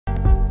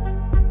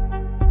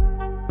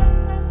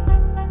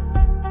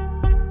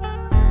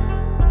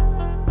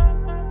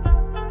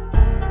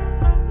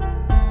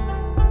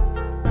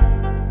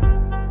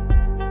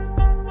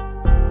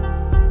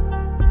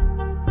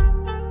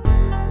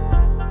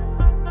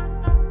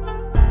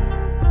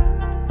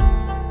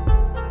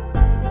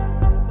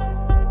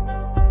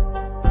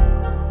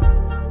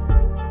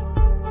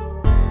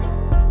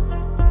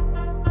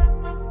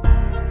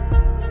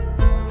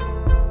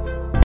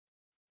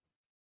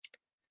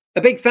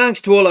A big thanks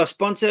to all our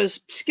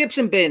sponsors, Skips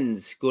and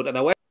Bins. Go to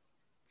their website.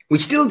 We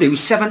still do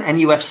 7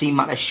 NUFC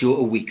Matters show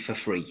a week for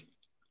free.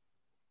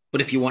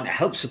 But if you want to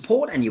help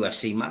support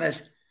NUFC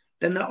Matters,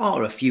 then there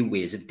are a few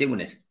ways of doing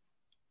it.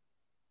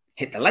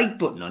 Hit the like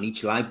button on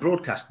each live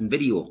broadcast and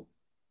video.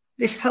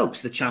 This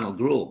helps the channel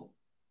grow.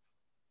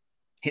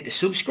 Hit the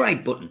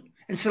subscribe button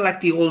and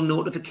select the all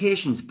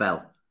notifications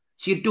bell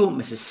so you don't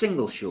miss a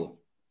single show.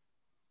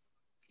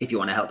 If you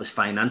want to help us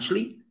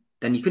financially,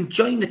 then you can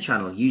join the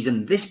channel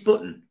using this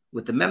button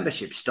with the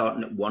membership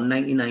starting at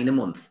 $1.99 a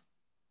month.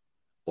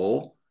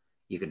 Or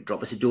you can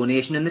drop us a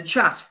donation in the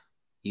chat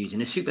using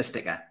a super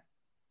sticker.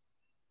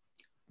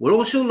 We're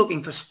also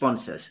looking for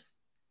sponsors.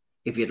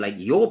 If you'd like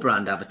your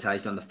brand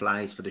advertised on the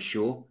flyers for the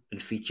show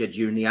and featured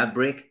during the ad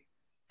break,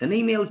 then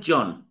email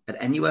John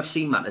at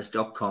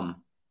nufcmatters.com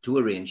to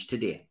arrange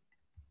today.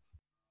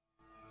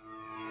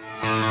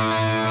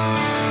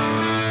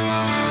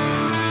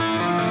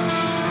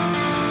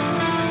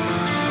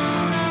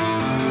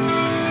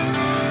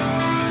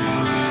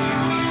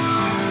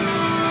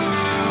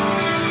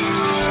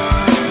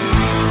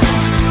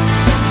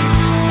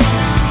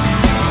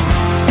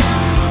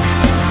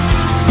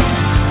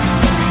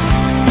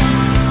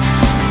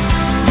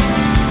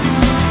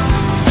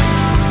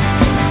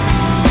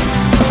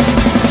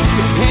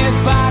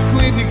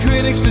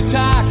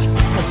 Attack.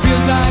 It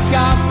feels like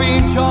I've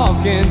been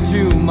talking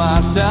to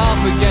myself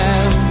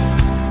again,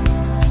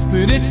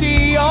 but it's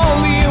the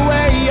only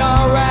way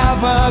you're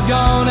ever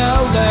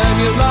gonna learn.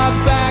 You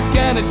look back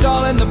and it's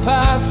all in the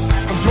past.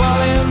 I'm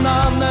dwelling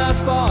on the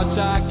thoughts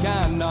I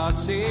cannot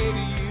say to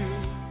you.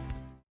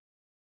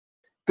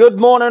 Good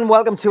morning,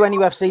 welcome to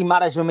NUFC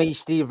Matters with me,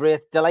 Steve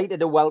Wraith.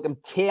 Delighted to welcome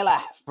Taylor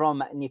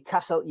from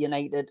Newcastle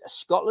United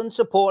Scotland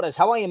supporters.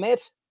 How are you,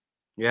 mate?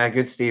 Yeah,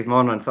 good, Steve.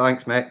 Morning.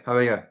 Thanks, mate. How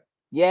are you?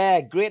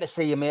 Yeah, great to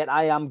see you, mate.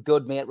 I am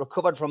good, mate.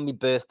 Recovered from my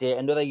birthday,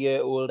 another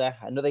year older,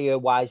 another year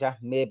wiser,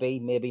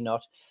 maybe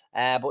not.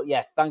 But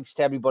yeah, thanks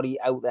to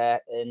everybody out there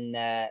in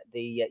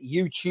the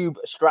YouTube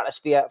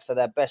stratosphere for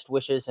their best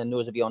wishes, and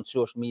those of you on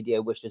social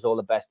media wish us all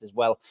the best as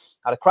well.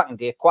 Had a cracking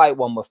day, quiet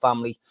one with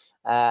family.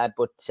 Yeah,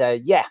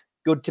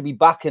 good to be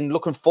back and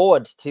looking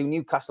forward to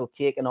Newcastle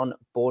taking on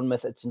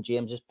Bournemouth at St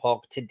James's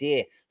Park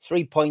today.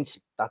 3 points,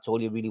 that's all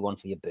you really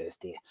want for your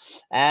birthday.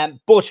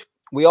 But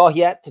we are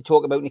here to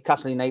talk about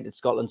Newcastle United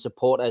Scotland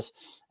supporters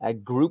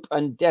group.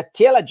 And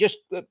Taylor, just,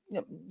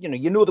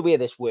 you know the way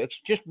this works.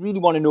 Just really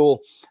want to know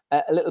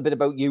a little bit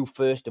about you,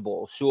 first of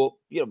all. So,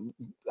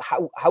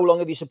 how long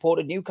have you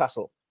supported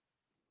Newcastle?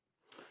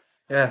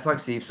 Yeah,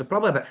 thanks, Steve. So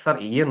probably about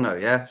 30 years now,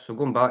 yeah. So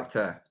going back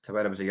to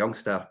when I was a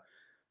youngster,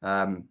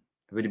 it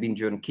would have been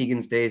during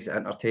Keegan's days at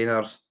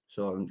Entertainers,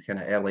 so in the kind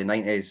of early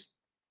 90s.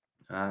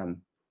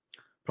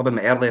 Probably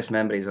my earliest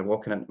memories are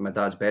walking into my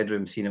dad's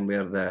bedroom, seeing him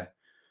wear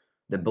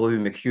the blue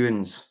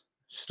McEwen's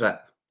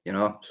strip,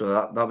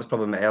 so that was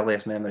probably my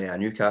earliest memory of a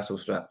Newcastle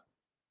strip.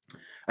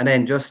 And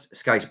then just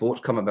Sky Sports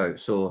come about,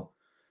 so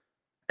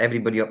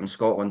everybody up in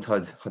Scotland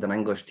had an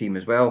English team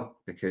as well,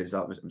 because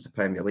it was the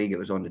Premier League. It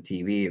was on the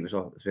TV. It was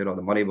where all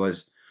the money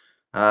was.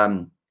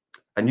 And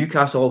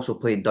Newcastle also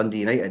played Dundee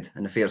United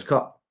in the Fairs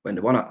Cup when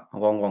they won it a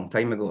long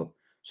time ago.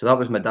 So that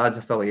was my dad's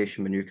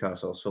affiliation with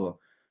Newcastle. So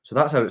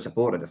that's how it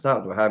supported. It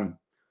started with him.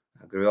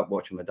 I grew up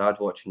watching my dad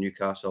watching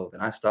Newcastle.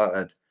 Then I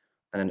started.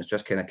 And then it's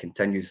just kind of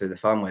continued through the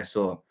family.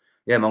 So,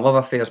 yeah, my love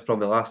affair's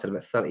probably lasted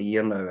about 30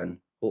 years now, and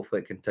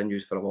hopefully it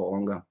continues for a lot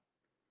longer.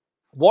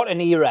 What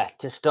an era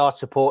to start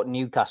supporting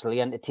Newcastle,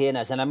 the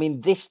entertainers. And I mean,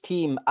 this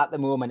team at the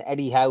moment,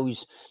 Eddie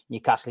Howe's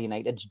Newcastle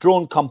United, it's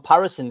drawn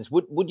comparisons.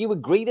 Would you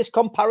agree there's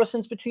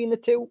comparisons between the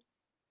two?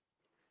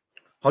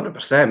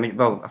 100%.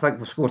 Well, I think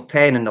we've scored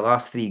 10 in the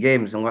last 3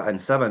 games and let in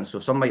 7. So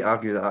some might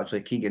argue that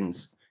actually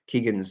Keegan's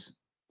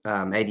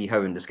Eddie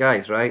Howe in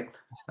disguise, right?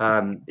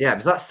 Yeah, it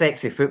was that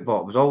sexy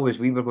football. It was always,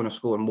 we were going to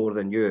score more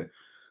than you. If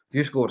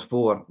you scored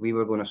 4, we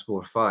were going to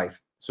score 5.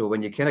 So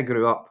when you kind of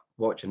grew up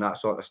watching that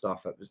sort of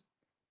stuff,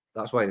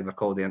 that's why they were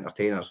called the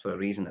entertainers, for a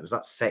reason. It was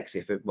that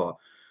sexy football.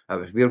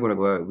 We're going to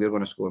go out, we're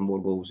going to score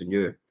more goals than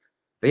you.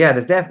 But yeah,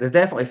 there's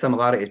definitely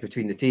similarities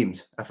between the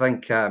teams. I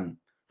think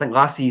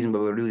last season we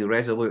were really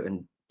resolute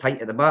and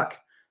tight at the back.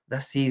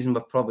 This season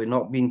we've probably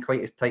not been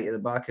quite as tight at the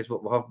back as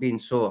what we have been.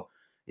 So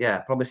yeah,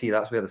 probably see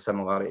that's where the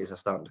similarities are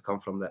starting to come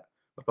from. That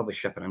we're probably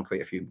shipping in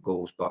quite a few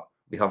goals, but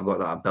we have got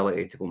that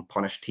ability to go and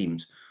punish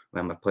teams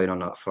when we're playing on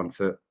that front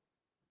foot.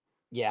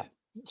 Yeah.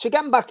 So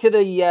getting back to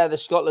the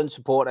Scotland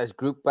supporters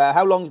group,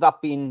 how long has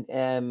that been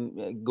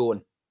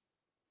going?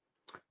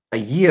 A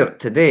year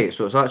today.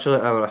 So it's actually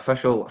our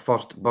official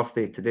first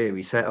birthday today.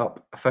 We set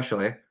up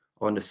officially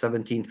on the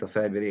 17th of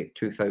February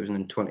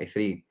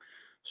 2023.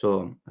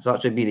 So it's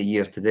actually been a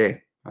year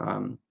today.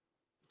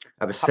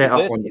 I was set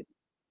up on.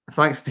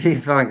 Thanks,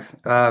 Steve. Thanks.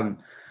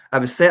 I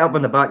was set up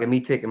on the back of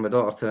me taking my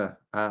daughter to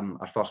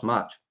our first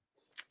match.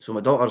 So my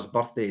daughter's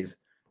birthday's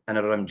in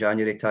around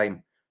January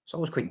time. It's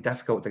always quite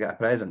difficult to get a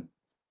present,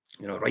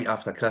 right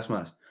after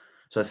Christmas.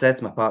 So I said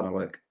to my partner,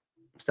 look,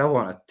 I still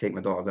want to take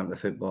my daughter down to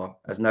the football.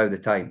 Is now the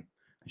time?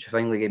 And she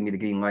finally gave me the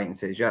green light and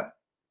says, yeah,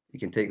 you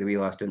can take the wee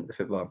lass down to the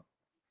football.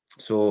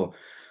 So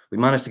we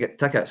managed to get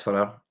tickets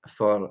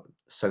for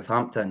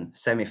Southampton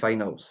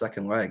semi-final,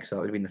 second leg. So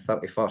that would have been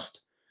the 31st.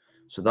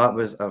 So that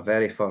was our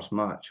very first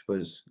match,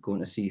 was going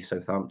to see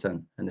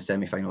Southampton in the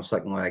semi-final,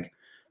 second leg.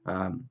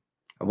 And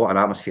what an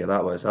atmosphere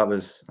that was. That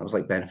was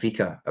like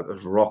Benfica. It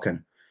was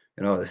rocking.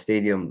 You know, the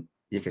stadium,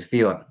 you could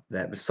feel it.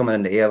 There was something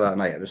in the air that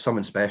night. It was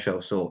something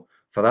special. So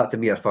for that to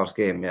be our first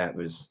game, yeah, it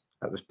was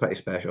pretty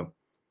special.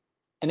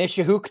 And is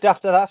she hooked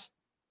after that?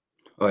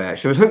 Oh yeah,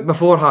 she was hooked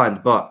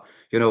beforehand, but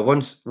you know,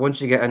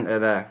 once you get into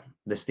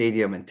the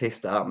stadium and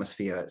taste the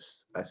atmosphere,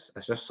 it's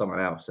just something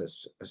else.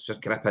 It's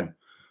just gripping.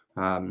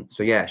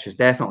 So yeah, she's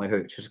definitely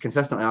hooked. She's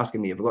consistently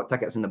asking me, have we got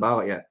tickets in the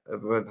ballot yet?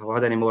 Have we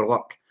had any more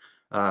luck?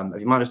 Have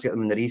you managed to get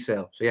them in the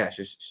resale? So yeah,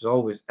 she's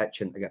always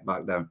itching to get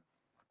back down.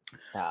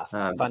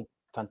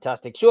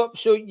 Fantastic. So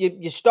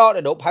you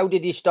started up. How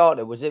did you start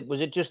it? Was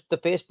it just the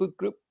Facebook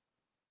group?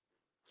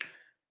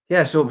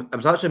 Yeah, so it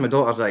was actually my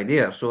daughter's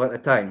idea. So at the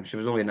time, she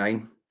was only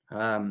 9.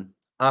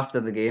 After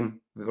the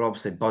game, we were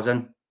obviously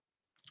buzzing.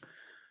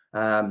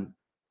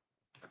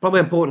 Probably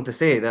important to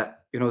say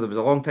that, you know, there was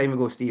a long time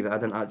ago, Steve, I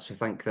didn't actually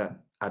think that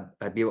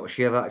I'd be able to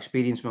share that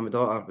experience with my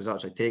daughter. Was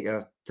actually take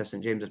her to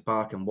St James's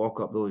Park and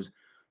walk up those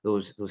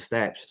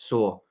steps.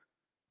 So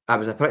it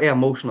was a pretty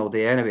emotional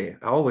day anyway.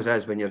 It always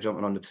is when you're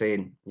jumping on the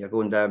train, you're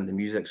going down, the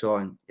music's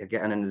on, you're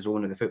getting in the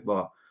zone of the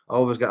football. I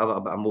always get a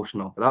little bit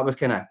emotional, but that was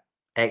kind of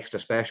extra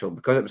special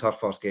because it was her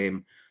first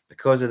game,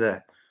 because of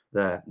the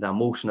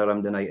emotion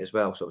around the night as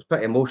well. So it was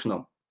pretty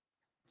emotional.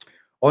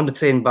 On the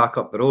train back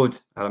up the road,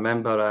 I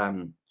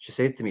remember she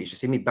said to me, she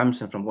seen me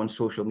bouncing from one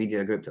social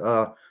media group to the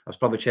other. I was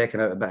probably checking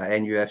out a bit of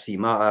NUFC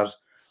Matters,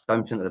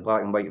 bouncing to the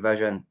Black and White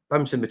Vision,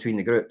 bouncing between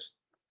the groups.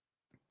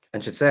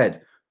 And she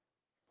said,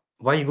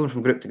 why are you going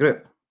from group to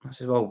group? I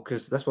said, well,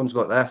 because this one's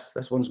got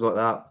this one's got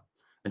that.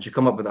 And she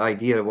come up with the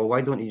idea, well,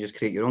 why don't you just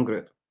create your own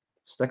group?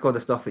 Stick all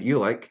the stuff that you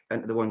like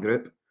into the one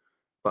group,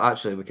 but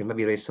actually we can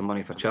maybe raise some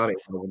money for charity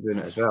while we're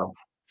doing it as well.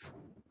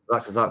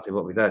 That's exactly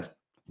what we did.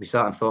 We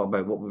sat and thought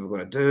about what we were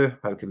going to do,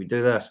 how could we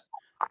do this?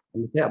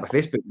 And we set up a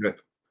Facebook group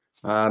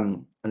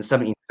on the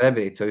 17th of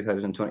February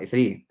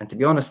 2023. And to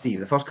be honest, Steve,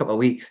 the first couple of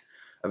weeks,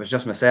 it was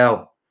just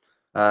myself,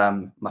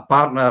 my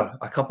partner,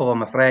 a couple of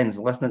my friends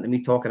listening to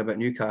me talking about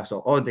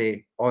Newcastle all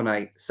day, all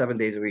night, 7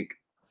 days a week.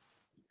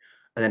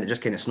 And then it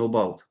just kind of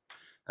snowballed.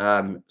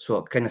 So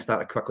it kind of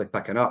started quickly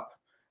picking up.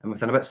 And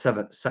within about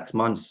 6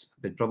 months,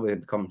 we'd probably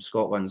become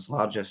Scotland's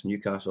largest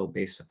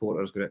Newcastle-based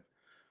supporters group.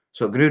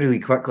 So it grew really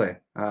quickly,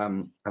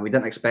 and we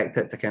didn't expect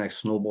it to kind of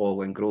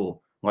snowball and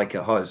grow like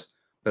it has.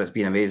 But it's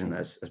been amazing.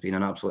 It's been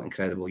an absolute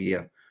incredible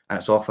year, and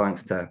it's all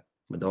thanks to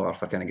my daughter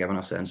for kind of giving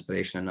us the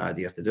inspiration and the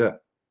idea to do it.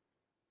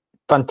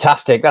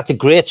 Fantastic. That's a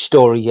great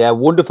story. Yeah,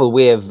 wonderful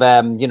way of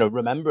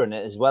remembering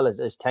it as well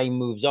as time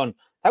moves on.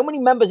 How many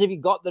members have you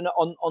got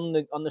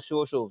on the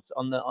socials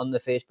on the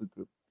Facebook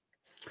group?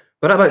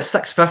 We're at about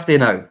 650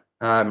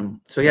 now.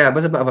 So yeah, it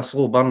was a bit of a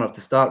slow burner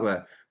to start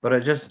with, but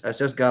it's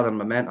just gathering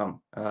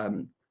momentum.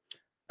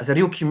 It's a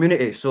real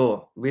community,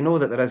 so we know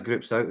that there is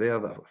groups out there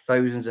that have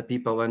thousands of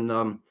people in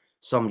them.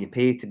 Some you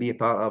pay to be a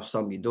part of,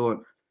 some you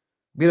don't.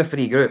 We're a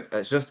free group.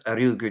 It's just a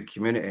real good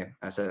community.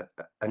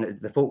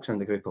 And the folks in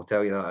the group will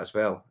tell you that as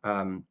well.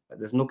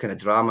 There's no kind of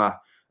drama.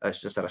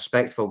 It's just a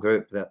respectful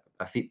group that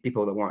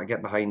people that want to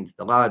get behind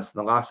the lads,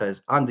 the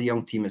lasses, and the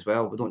young team as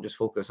well. We don't just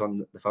focus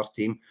on the first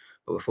team,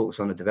 but we focus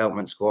on the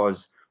development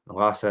squads, the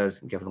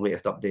lasses, and give the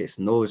latest updates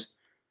on those.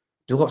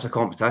 Do lots of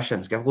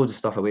competitions, give loads of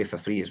stuff away for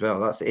free as well.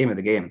 That's the aim of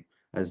the game,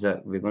 is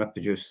that we're going to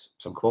produce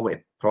some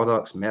quality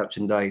products,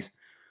 merchandise,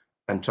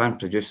 and try and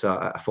produce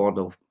that at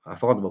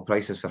affordable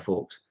prices for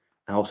folks,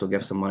 and also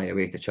give some money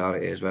away to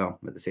charity as well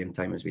at the same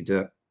time as we do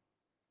it.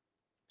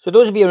 So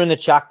those of you who are in the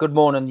chat, good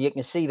morning. You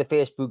can see the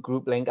Facebook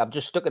group link. I've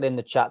just stuck it in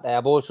the chat there.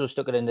 I've also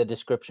stuck it in the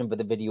description for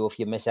the video if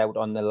you miss out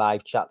on the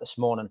live chat this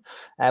morning.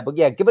 But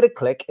yeah, give it a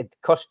click. It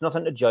costs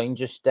nothing to join.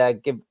 Just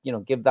give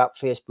that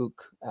Facebook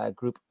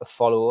group a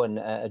follow and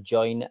a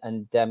join,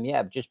 and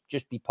yeah,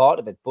 just be part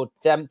of it. But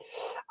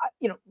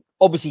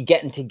obviously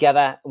getting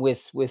together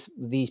with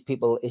these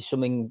people is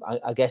something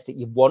I guess that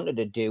you've wanted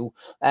to do.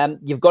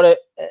 You've got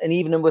an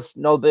evening with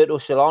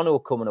Norberto Solano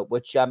coming up,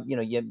 which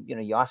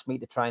you asked me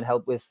to try and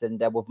help with, and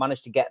we've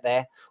managed to get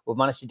there. We've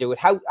managed to do it.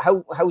 How's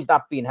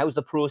that been? How's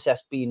the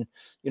process been?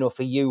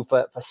 For you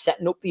for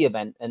setting up the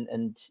event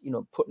and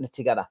putting it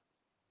together?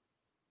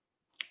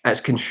 It's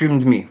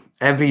consumed me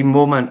every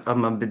moment of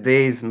my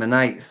days, my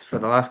nights for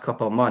the last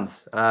couple of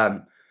months.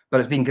 But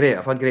it's been great.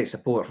 I've had great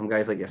support from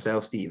guys like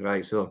yourself, Steve.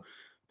 Right, so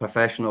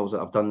professionals that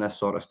have done this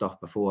sort of stuff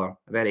before,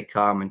 very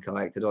calm and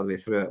collected all the way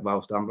through it,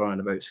 whilst I'm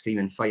running about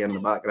screaming fire in the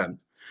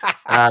background.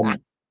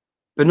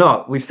 But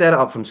no, we've set it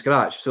up from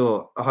scratch.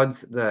 So I had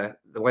the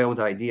wild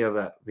idea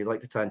that we'd like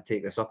to try and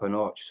take this up a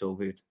notch. So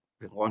we've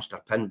launched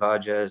our pin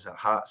badges, our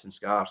hats and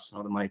scarves, and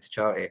all the money to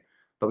charity.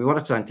 But we want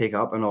to try and take it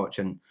up a notch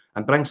and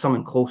bring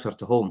something closer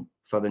to home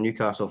for the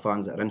Newcastle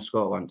fans that are in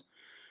Scotland.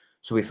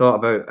 So we thought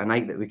about a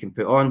night that we can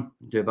put on,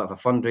 do a bit of a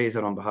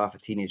fundraiser on behalf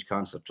of Teenage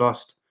Cancer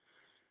Trust.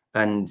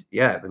 And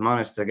yeah, we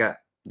managed to get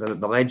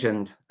the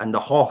legend and the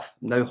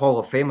now Hall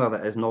of Famer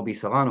that is Nobby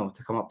Solano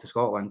to come up to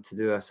Scotland to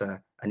do us an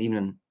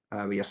evening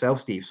with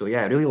yourself, Steve. So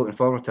yeah, really looking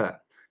forward to it.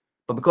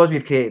 But because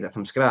we've created it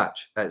from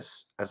scratch,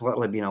 it's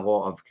literally been a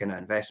lot of kind of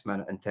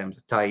investment in terms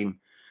of time,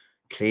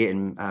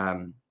 creating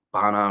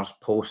banners,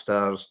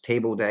 posters,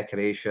 table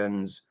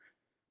decorations,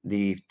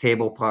 the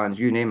table plans,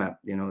 you name it.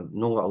 You know,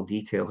 no little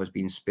detail has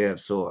been spared.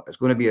 So it's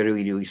going to be a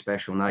really, really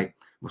special night.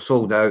 We're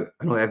sold out.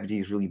 I know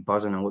everybody's really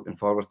buzzing and looking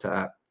forward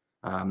to it.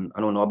 I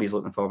know Nobby's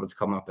looking forward to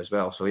coming up as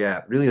well. So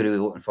yeah, really, really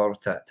looking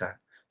forward to it,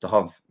 to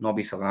have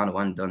Nobby Solano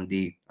and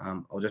Dundee.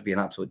 It'll just be an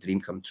absolute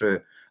dream come true.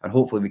 And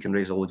hopefully we can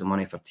raise loads of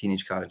money for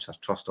Teenage Cancer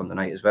Trust on the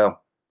night as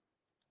well.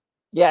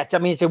 Yeah, I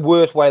mean, it's a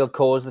worthwhile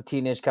cause, the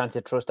Teenage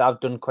Cancer Trust.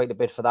 I've done quite a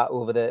bit for that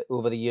over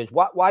the years.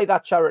 Why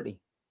that charity?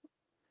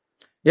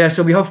 Yeah,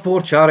 so we have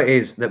 4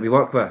 charities that we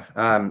work with,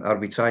 or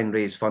we try and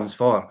raise funds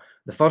for.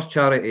 The first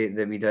charity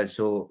that we did,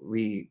 so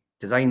we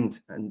designed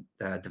and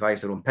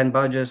devised our own pin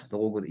badges, the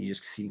logo that you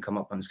just seen come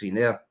up on the screen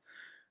there.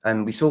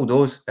 And we sold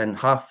those, and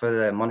half of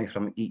the money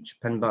from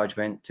each pin badge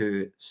went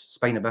to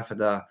Spina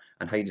Bifida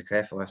and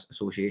Hydrocephalus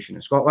Association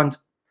in Scotland.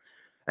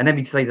 And then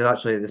we decided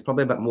actually there's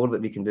probably a bit more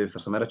that we can do for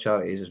some other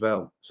charities as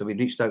well. So we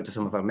reached out to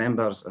some of our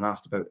members and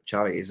asked about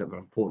charities that were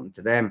important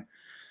to them.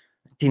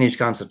 Teenage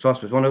Cancer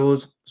Trust was one of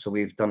those, so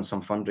we've done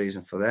some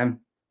fundraising for them,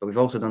 but we've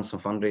also done some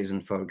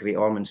fundraising for Great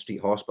Ormond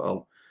Street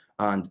Hospital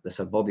and the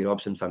Sir Bobby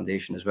Robson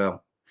Foundation as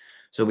well.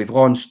 So we've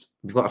got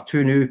our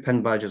 2 new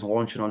pin badges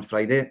launching on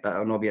Friday at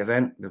our Nobby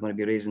event. We're going to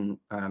be raising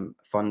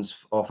funds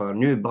off our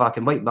new black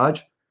and white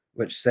badge,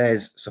 which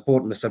says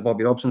supporting the Sir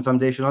Bobby Robson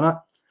Foundation on it,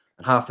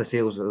 and half the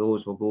sales of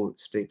those will go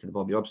straight to the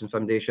Bobby Robson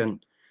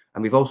Foundation.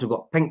 And we've also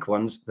got pink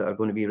ones that are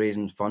going to be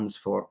raising funds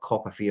for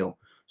Copperfield.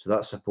 So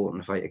that's supporting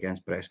the fight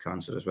against breast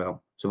cancer as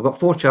well. So we've got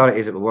 4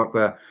 charities that we work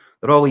with.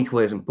 They're all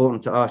equally as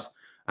important to us.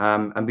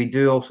 And we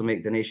do also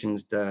make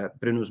donations to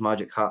Bruno's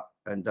Magic Hat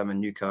and in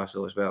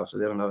Newcastle as well. So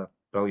they're another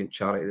brilliant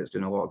charity that's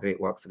doing a lot of great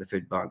work for the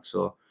food bank.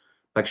 So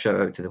big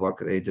shout out to the work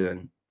that they do,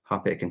 and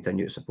happy to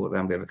continue to support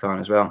them where we can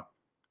as well.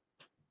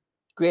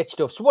 Great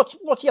stuff. So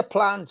what's your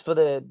plans for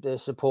the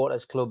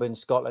supporters club in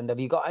Scotland? Have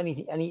you got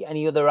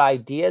any other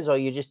ideas, or are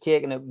you just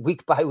taking it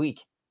week by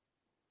week?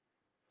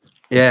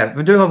 Yeah,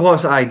 we do have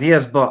lots of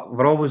ideas, but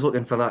we're always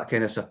looking for that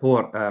kind of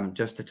support,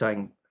 just to try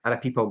and other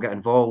people get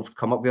involved,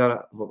 come up with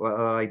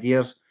other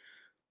ideas.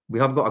 We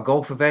have got a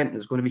golf event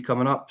that's going to be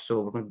coming up,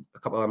 so a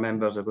couple of our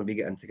members are going to be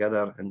getting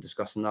together and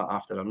discussing that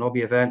after our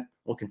Nobby event,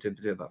 looking to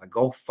do a bit of a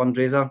golf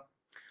fundraiser.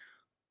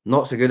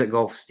 Not so good at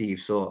golf,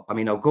 Steve, so I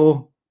mean, I'll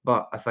go,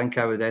 but I think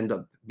I would end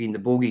up being the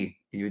bogey.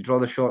 You would draw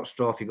the short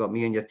straw if you got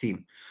me and your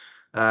team.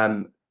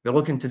 We're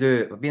looking to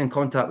do, we've been in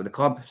contact with the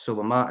club, so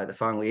we're Matt at the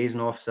fan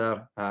liaison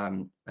officer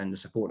and the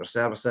supporter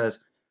services.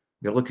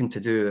 We're looking to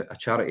do a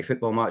charity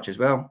football match as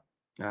well,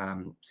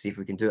 see if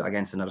we can do it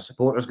against another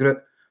supporters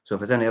group. So if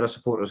there's any other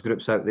supporters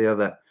groups out there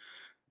that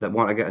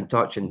want to get in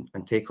touch and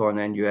take on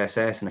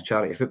NUSS in a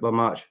charity football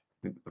match,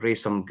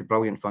 raise some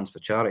brilliant funds for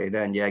charity,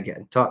 then yeah, get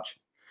in touch.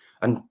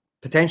 And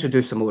potentially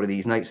do some more of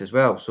these nights as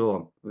well.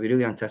 So we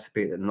really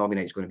anticipate that the Nobby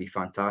night is going to be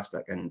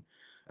fantastic. And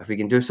if we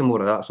can do some more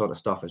of that sort of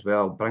stuff as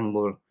well, bring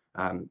more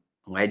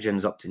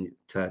legends up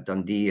to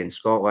Dundee and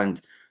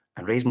Scotland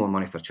and raise more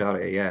money for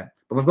charity, yeah.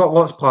 But we've got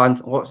lots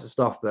planned, lots of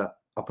stuff that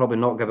I'll probably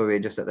not give away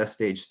just at this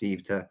stage,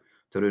 Steve, to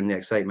ruin the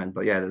excitement.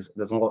 But yeah,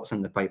 there's lots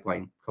in the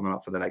pipeline coming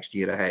up for the next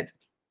year ahead.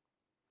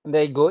 And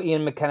there you go.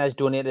 Ian McKenna's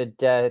donated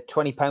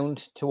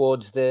 £20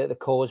 towards the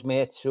cause,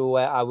 mate. So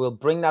I will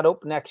bring that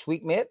up next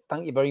week, mate.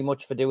 Thank you very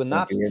much for doing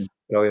that. Thank you, Ian.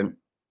 Brilliant.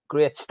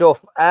 Great stuff.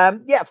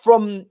 Yeah,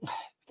 from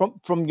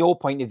your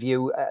point of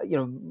view, you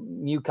know,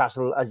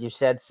 Newcastle, as you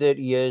said,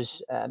 30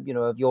 years, you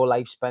know, of your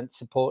life spent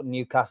supporting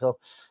Newcastle.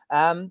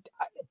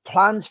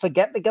 Plans for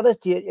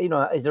get-togethers? You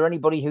know, is there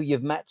anybody who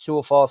you've met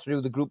so far through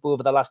the group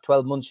over the last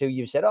 12 months who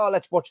you've said, oh,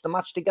 let's watch the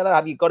match together?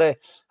 Have you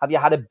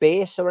had a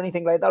base or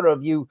anything like that, or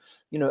have you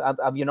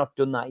not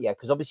done that yet?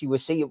 Because obviously we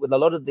see it with a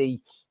lot of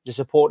the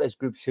supporters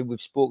groups who we've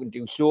spoken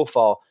to so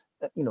far.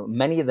 You know,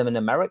 many of them in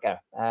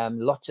America,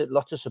 lots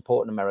of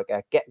support in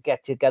America.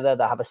 Get together,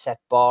 they have a set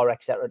bar,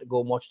 etc., to go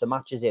and watch the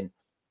matches in.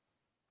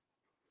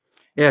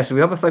 Yeah, so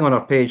we have a thing on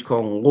our page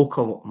called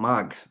Local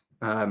Mags,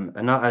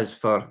 and that is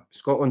for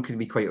Scotland. Could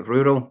be quite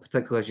rural,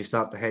 particularly as you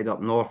start to head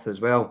up north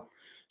as well.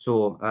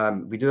 So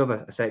we do have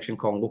a section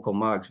called Local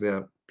Mags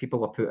where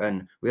people are put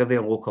in where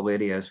their local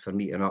area is for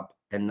meeting up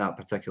in that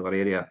particular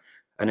area,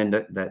 and then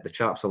the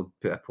chaps will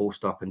put a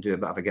post up and do a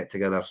bit of a get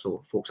together.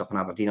 So folks up in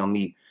Aberdeen will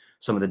meet.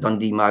 Some of the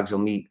Dundee mags will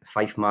meet,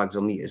 Fife mags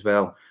will meet as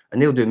well, and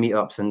they'll do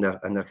meetups in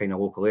their kind of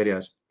local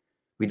areas.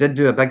 We did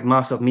do a big,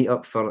 massive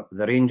meetup for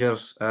the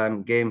Rangers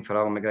game for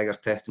Alan McGregor's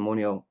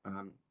testimonial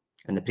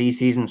in the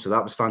pre-season, so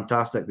that was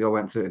fantastic. We all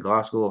went through to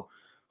Glasgow,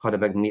 had a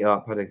big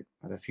meetup,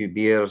 had a few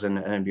beers, and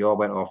then we all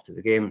went off to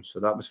the game, so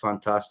that was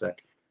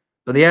fantastic.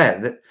 But yeah,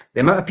 the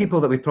amount of people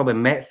that we probably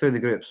met through the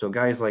group, so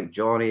guys like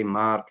Johnny,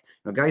 Mark,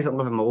 you know, guys that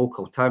live in my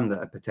local town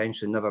that I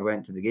potentially never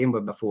went to the game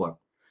with before.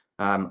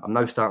 I'm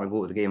now starting to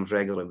go to the games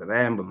regularly with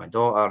them, with my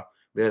daughter,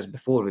 whereas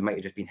before we might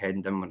have just been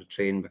heading down on the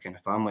train with kind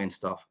of family and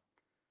stuff.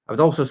 I would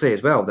also say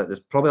as well that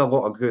there's probably a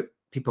lot of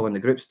people in the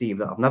group, Steve,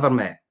 that I've never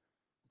met,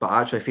 but I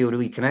actually feel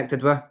really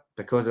connected with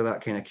because of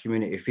that kind of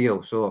community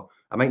feel. So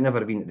I might never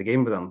have been at the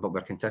game with them, but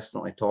we're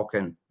consistently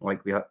talking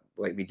like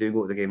we do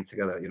go to the game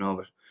together. You know,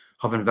 we're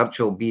having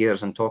virtual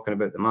beers and talking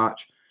about the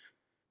match.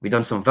 We've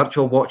done some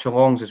virtual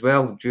watch-alongs as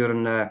well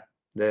during the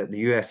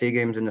USA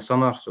games in the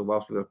summer. So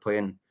whilst we were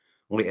playing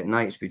late at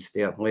nights, we'd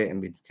stay up late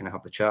and we'd kind of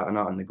have the chat and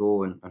that on the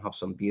go and have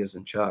some beers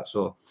and chat.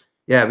 So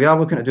yeah, we are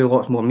looking to do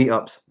lots more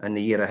meetups in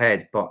the year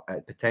ahead, but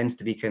it tends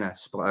to be kind of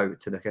split out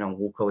to the kind of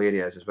local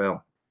areas as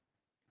well.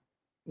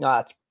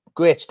 That's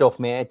great stuff,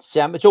 mate.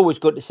 It's always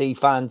good to see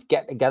fans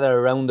get together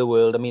around the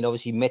world. I mean,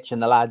 obviously Mitch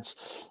and the lads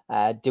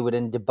do it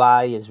in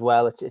Dubai as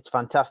well. It's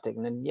fantastic,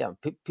 and then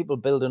people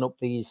building up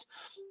these,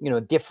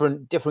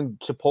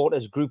 different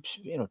supporters groups,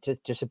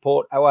 to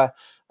support our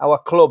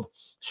club.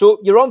 So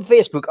you're on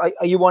Facebook.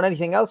 Are you on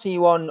anything else? Are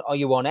you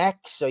on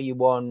X? Are you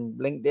on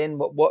LinkedIn?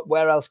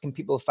 Where else can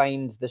people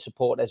find the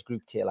supporters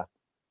group, Taylor?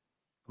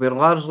 We're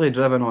largely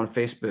driven on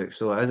Facebook,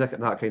 so it is that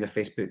kind of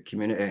Facebook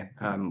community.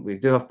 We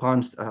do have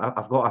plans.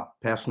 I've got a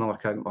personal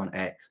account on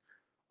X.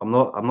 I'm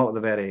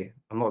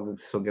not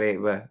so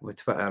great with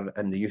Twitter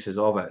and the uses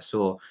of it.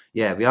 So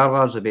yeah, we are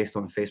largely based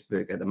on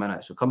Facebook at the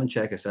minute. So come and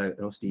check us out.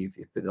 I know Steve,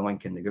 you put the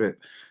link in the group,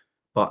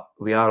 but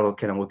we are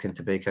kind of looking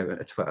to break out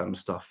into Twitter and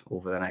stuff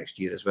over the next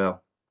year as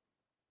well.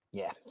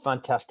 Yeah,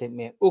 fantastic,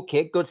 mate.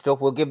 Okay, good stuff.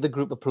 We'll give the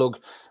group a plug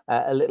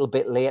a little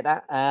bit later.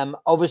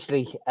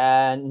 Obviously,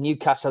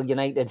 Newcastle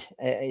United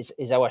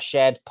is our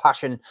shared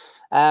passion.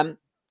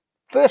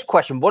 First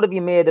question, what have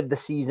you made of the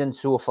season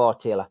so far,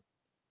 Taylor?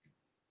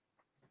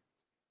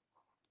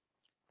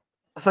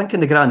 I think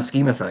in the grand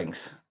scheme of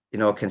things,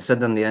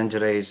 considering the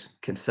injuries,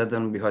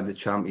 considering we had the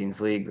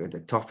Champions League, we had the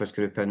toughest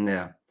group in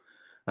there,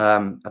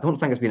 I don't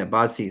think it's been a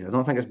bad season. I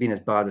don't think it's been as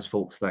bad as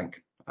folks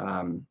think.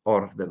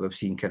 Or that we've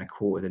seen kind of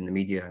quoted in the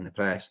media and the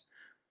press.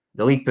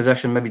 The league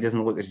position maybe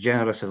doesn't look as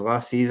generous as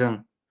last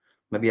season,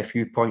 maybe a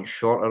few points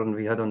shorter than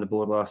we had on the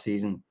board last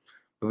season,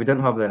 but we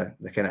didn't have the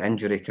kind of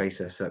injury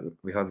crisis that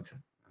we have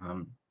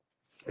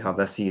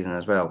this season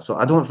as well. So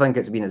I don't think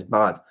it's been as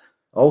bad.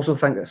 I also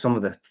think that some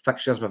of the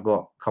fixtures we've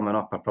got coming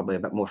up are probably a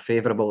bit more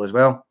favourable as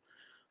well.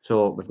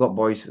 So we've got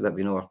boys that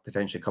we know are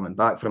potentially coming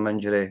back from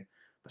injury,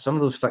 but some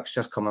of those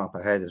fixtures coming up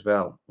ahead as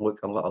well look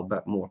a little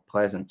bit more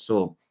pleasant.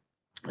 So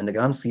in the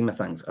grand scheme of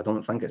things, I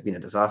don't think it's been a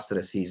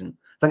disastrous season.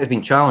 I think it's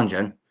been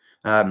challenging,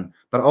 but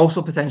I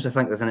also potentially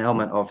think there's an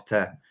element of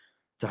to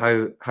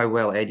how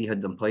well Eddie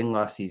had them playing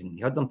last season.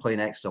 He had them playing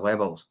extra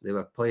levels. They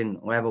were playing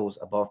levels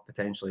above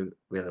potentially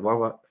where they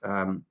were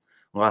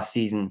last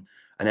season.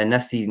 And then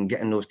this season,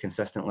 getting those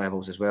consistent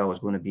levels as well is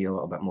going to be a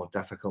little bit more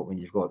difficult when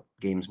you've got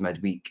games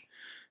midweek,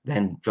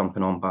 then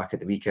jumping on back at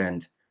the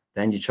weekend,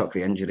 then you chuck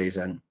the injuries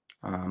in.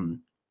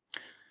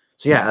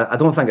 So yeah, I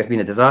don't think it's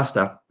been a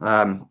disaster,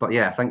 but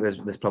yeah, I think there's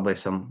probably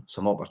some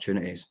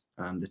opportunities.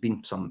 There's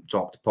been some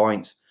dropped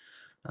points,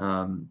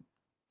 but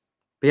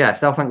yeah, I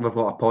still think we've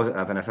got a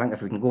positive, and I think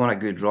if we can go on a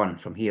good run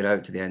from here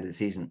out to the end of the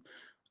season,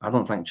 I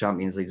don't think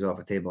Champions League's off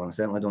the table, and I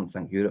certainly don't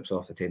think Europe's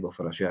off the table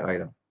for us yet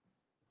either.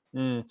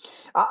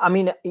 I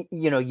mean,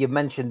 you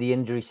mentioned the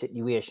injury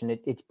situation.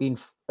 It's been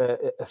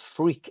a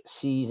freak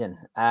season.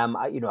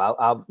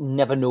 I've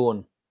never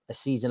known a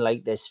season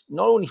like this,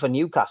 not only for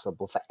Newcastle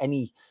but for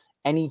any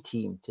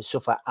team to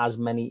suffer as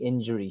many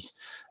injuries.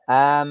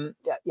 Is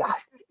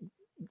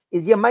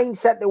your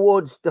mindset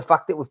towards the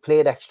fact that we've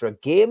played extra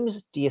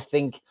games? Do you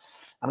think?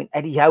 I mean,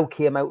 Eddie Howe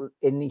came out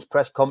in his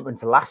press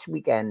conference last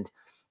weekend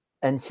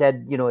and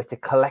said, it's a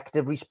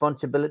collective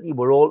responsibility.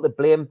 We're all to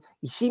blame.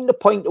 He seemed to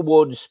point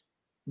towards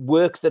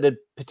work that had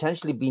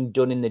potentially been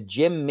done in the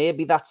gym.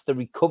 Maybe that's the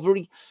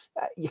recovery.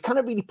 You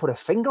can't really put a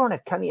finger on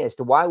it, can you, as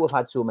to why we've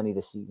had so many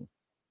this season?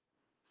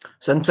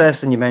 It's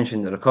interesting you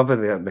mentioned the recovery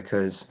there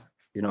because,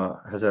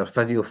 has our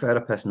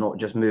physiotherapist not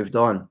just moved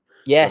on?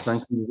 Yes. I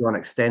think he's on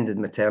extended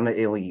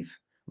maternity leave,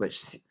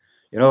 which,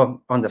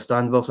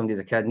 understandable. Somebody's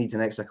a kid, needs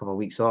an extra couple of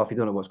weeks off. You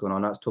don't know what's going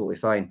on. That's totally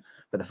fine.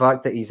 But the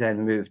fact that he's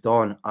then moved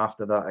on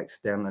after that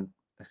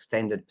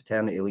extended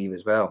paternity leave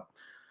as well,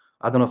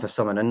 I don't know if there's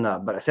something in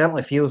that, but it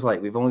certainly feels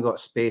like we've only got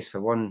space for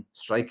one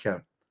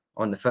striker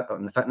on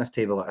the fitness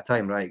table at a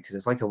time, right? Because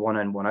it's like a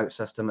one-in, one-out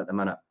system at the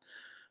minute.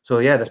 So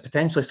yeah, there's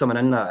potentially something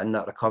in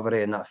that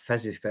recovery and that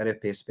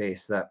physiotherapy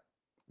space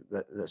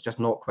that's just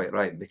not quite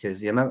right, because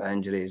the amount of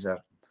injuries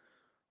are,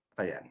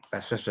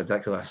 it's just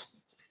ridiculous.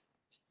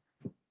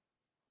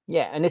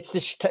 Yeah, and it's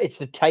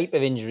the type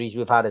of injuries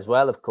we've had as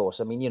well, of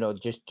course. I mean,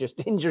 just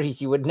injuries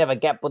you would never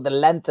get, but the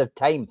length of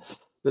time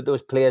that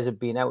those players have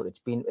been out,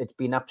 it's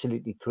been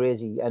absolutely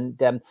crazy. And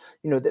the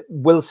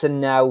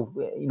Wilson now,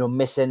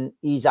 missing,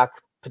 Isak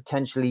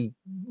potentially,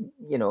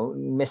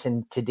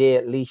 missing today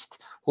at least.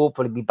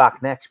 Hopefully be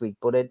back next week.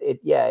 But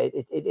it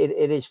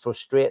is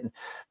frustrating.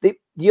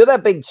 The other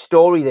big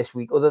story this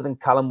week, other than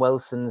Callum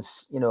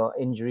Wilson's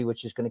injury,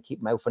 which is going to keep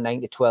him out for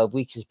 9 to 12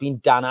 weeks, has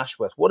been Dan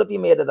Ashworth. What have you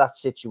made of that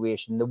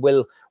situation?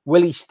 Will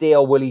he stay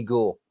or will he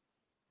go?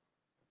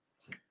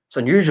 It's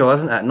unusual,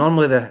 isn't it?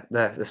 Normally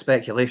the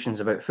speculation's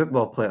about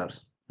football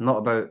players, not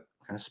about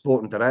kind of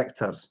sporting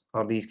directors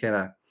or these kind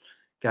of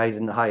guys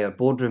in the higher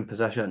boardroom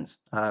positions.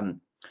 And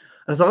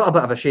it's a little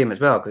bit of a shame as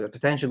well, because it's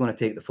potentially going to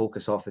take the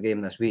focus off the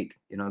game this week.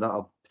 You know,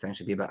 that'll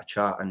potentially be a bit of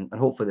chat, and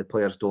hopefully the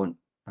players don't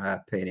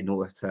pay any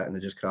notice to it and they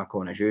just crack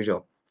on as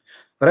usual.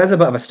 But it is a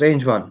bit of a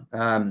strange one.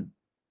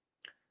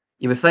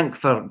 You would think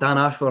for Dan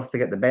Ashworth to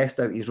get the best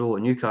out of his role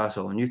at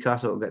Newcastle, and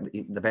Newcastle will get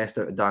the best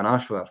out of Dan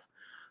Ashworth,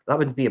 that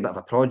would be a bit of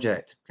a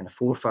project. Kind of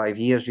 4 or 5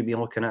 years you'd be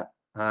looking at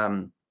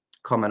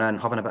coming in,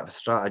 having a bit of a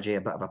strategy,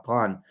 a bit of a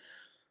plan.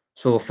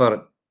 So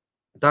for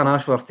Dan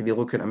Ashworth to be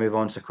looking to move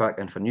on so quick,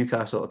 and for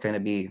Newcastle to kind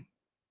of be,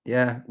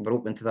 yeah, we're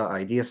open to that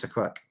idea so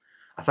quick.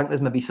 I think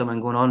there's maybe something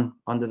going on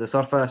under the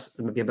surface.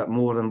 There may be a bit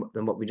more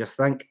than what we just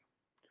think.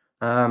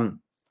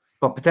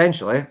 But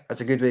potentially,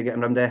 it's a good way of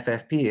getting around the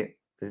FFP.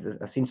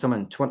 I've seen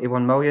someone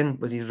 21 million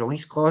was his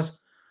release clause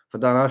for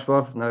Dan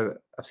Ashworth. Now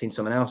I've seen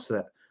someone else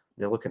that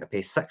they're looking to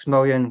pay 6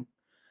 million.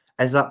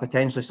 Is that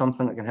potentially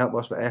something that can help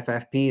us with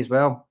FFP as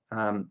well?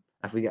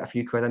 If we get a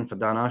few quid in for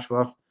Dan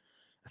Ashworth,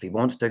 if he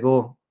wants to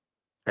go,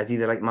 is he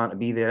the right man to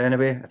be there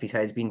anyway? If his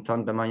head's been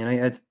turned by Man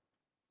United,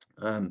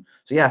 so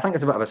yeah, I think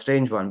it's a bit of a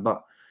strange one.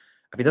 But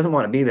if he doesn't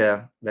want to be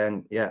there,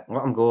 then yeah,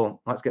 let him go.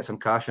 Let's get some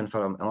cash in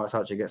for him, and let's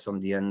actually get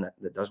somebody in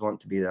that does want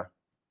to be there.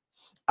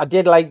 I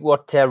did like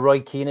what Roy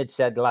Keane had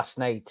said last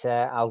night.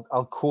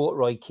 I'll quote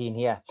Roy Keane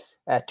here.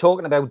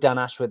 Talking about Dan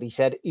Ashworth, he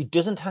said, he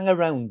doesn't hang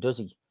around, does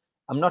he?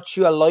 I'm not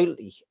sure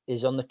loyalty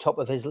is on the top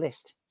of his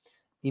list.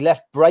 He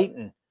left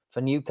Brighton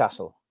for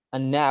Newcastle,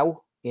 and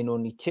now, in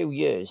only 2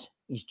 years,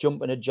 he's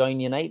jumping to join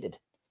United.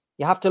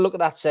 You have to look at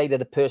that side of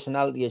the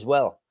personality as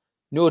well.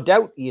 No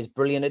doubt he is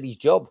brilliant at his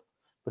job,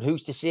 but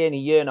who's to say in a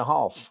year and a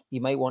half he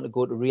might want to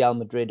go to Real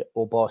Madrid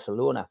or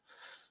Barcelona?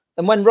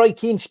 And when Roy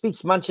Keane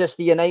speaks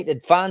Manchester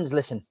United fans,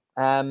 listen,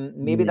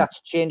 maybe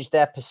that's changed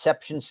their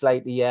perception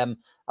slightly. I've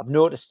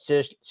noticed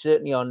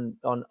certainly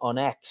on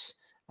X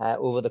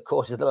over the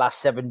course of the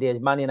last 7 days,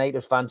 Man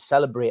United fans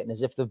celebrating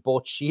as if they've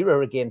bought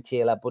Shearer again,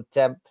 Taylor.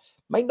 But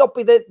might not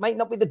be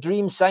the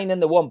dream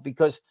signing they want,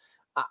 because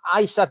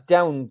I sat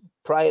down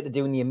prior to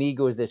doing the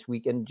Amigos this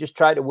week and just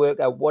tried to work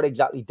out what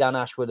exactly Dan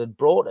Ashworth had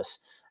brought us.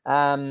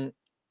 And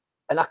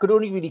I could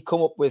only really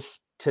come up with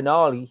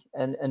Tonali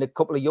and a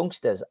couple of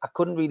youngsters. I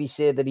couldn't really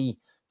say that he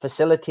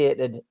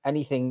facilitated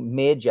anything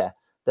major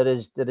that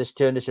has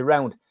turned us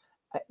around.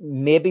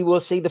 Maybe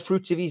we'll see the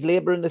fruits of his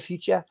labour in the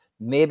future.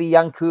 Maybe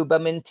Yankuba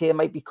Minte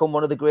might become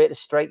one of the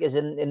greatest strikers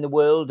in the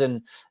world,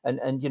 and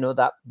you know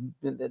that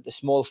the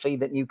small fee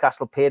that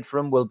Newcastle paid for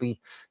him will be,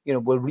 you know,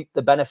 we'll reap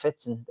the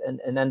benefits and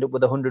end up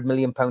with £100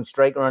 million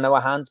striker on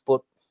our hands. But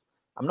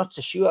I'm not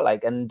so sure.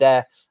 And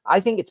I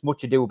think it's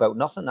much ado about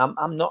nothing.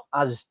 I'm not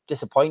as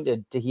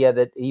disappointed to hear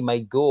that he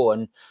might go.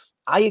 And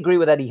I agree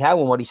with Eddie Howe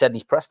and what he said in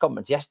his press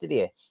conference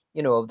yesterday.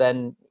 You know,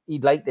 then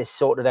he'd like this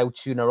sorted out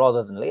sooner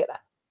rather than later.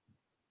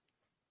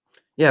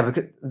 Yeah,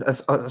 because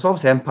it's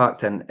obviously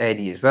impacting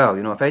Eddie as well.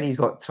 You know, if Eddie's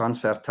got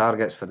transfer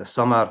targets for the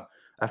summer,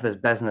 if there's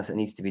business that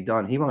needs to be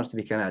done, he wants to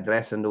be kind of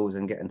addressing those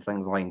and getting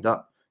things lined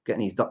up,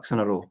 getting his ducks in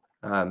a row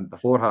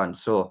beforehand.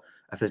 So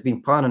if there's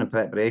been planning and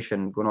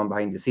preparation going on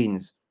behind the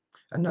scenes,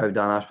 and now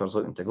Dan Ashworth's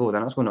looking to go,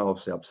 then it's going to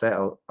obviously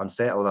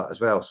unsettle that as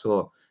well.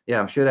 So yeah,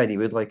 I'm sure Eddie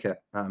would like it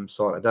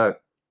sorted out.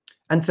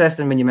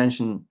 Interesting when you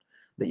mentioned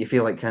that you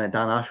feel like kind of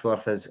Dan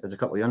Ashworth is a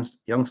couple of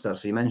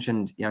youngsters. So you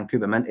mentioned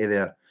Yankuba Minte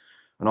there.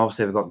 And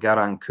obviously we've got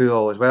Garang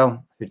Kuhl as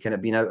well, who'd kind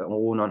of been out on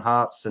loan on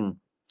Hearts and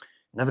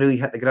never really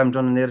hit the ground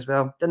running there as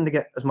well. Didn't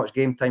get as much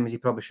game time as he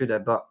probably should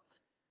have. But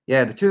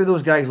yeah, the two of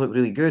those guys look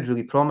really good,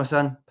 really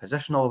promising.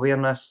 Positional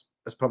awareness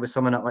is probably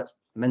something that lets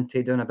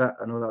Minte down a bit.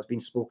 I know that's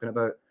been spoken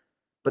about.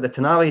 But the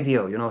Tonali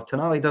deal, you know,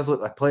 Tonali does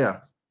look like a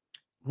player.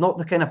 Not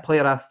the kind of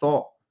player I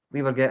thought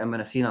we were getting when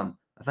I seen him.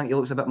 I think he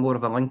looks a bit more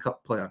of a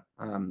link-up player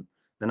than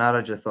I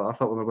originally thought. I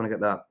thought we were going to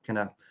get that kind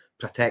of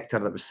protector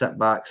that would sit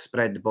back,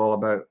 spread the ball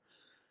about.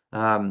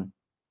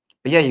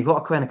 But yeah, you've got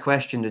to kind of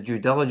question the due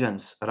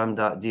diligence around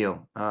that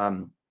deal.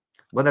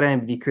 Whether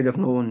anybody could have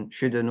known,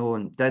 should have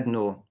known, did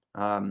know.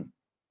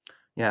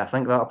 Yeah, I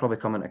think that'll probably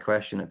come into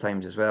question at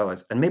times as well.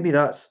 And maybe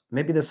there's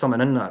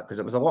something in that, because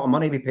it was a lot of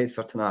money we paid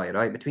for Tonali,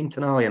 right? Between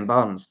Tonali and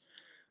Barnes,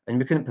 and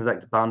we couldn't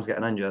predict Barnes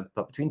getting injured,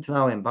 but between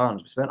Tonali and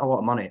Barnes, we spent a lot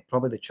of money,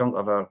 probably the chunk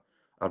of our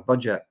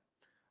budget,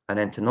 and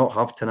then to not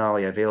have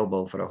Tonali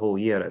available for a whole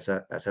year, it's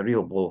a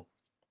real blow.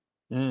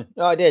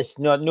 No, it is.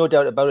 No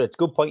doubt about it. It's a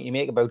good point you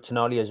make about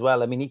Tonali as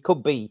well. I mean, he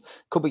could be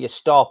a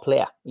star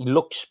player. He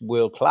looks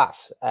world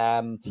class.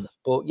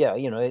 But yeah,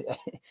 you know,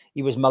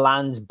 he was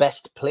Milan's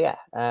best player.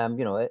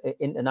 You know,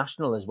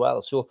 international as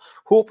well. So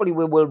hopefully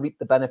we will reap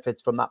the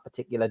benefits from that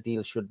particular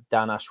deal should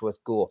Dan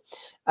Ashworth go.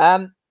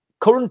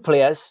 Current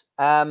players.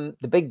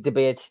 The big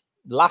debate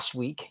last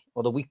week,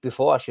 or the week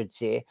before, I should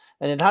say,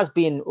 and it has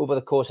been over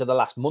the course of the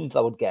last month,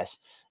 I would guess,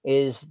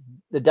 is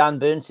the Dan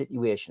Burn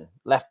situation,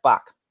 left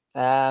back.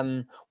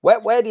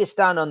 Where do you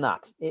stand on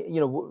that? You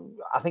know,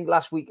 I think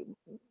last week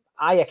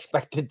I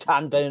expected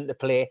Dan Burn to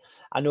play.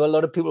 I know a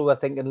lot of people were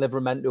thinking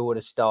Livramento would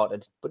have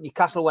started, but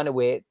Newcastle went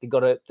away. They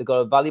got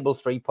a valuable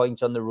 3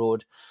 points on the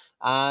road.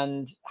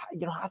 And,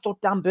 you know, I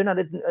thought Dan Burn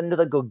had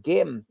another good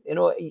game. You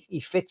know, he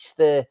fits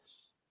the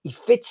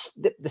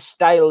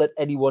style that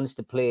Eddie wants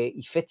to play.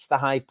 He fits the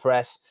high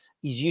press.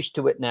 He's used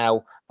to it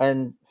now.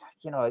 And,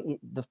 you know,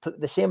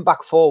 the same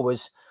back four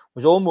was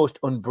almost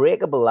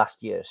unbreakable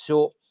last year.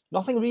 So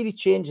nothing really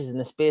changes in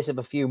the space of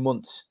a few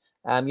months.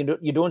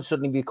 You don't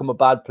suddenly become a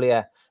bad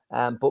player,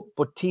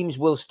 but teams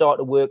will start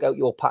to work out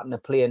your pattern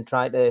of play and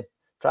try to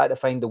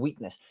find the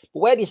weakness.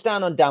 But where do you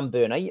stand on Dan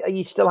Burn? Are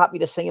you still happy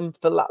to see him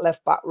for that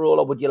left back role,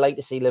 or would you like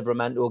to see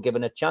Livramento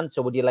given a chance,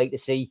 or would you like to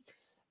see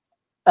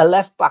a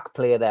left back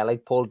player there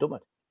like Paul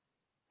Dummett?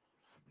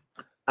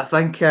 I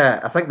think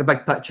the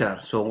big picture.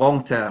 So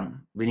long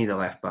term, we need a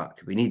left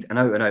back. We need an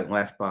out and out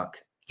left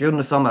back. During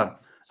the summer,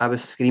 I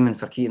was screaming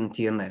for Kieran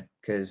Tierney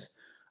because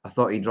I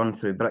thought he'd run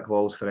through brick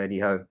walls for Eddie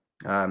Howe.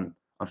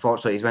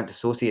 Unfortunately, he's went to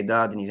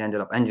Sociedad and he's ended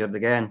up injured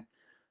again.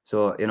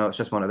 So, you know, it's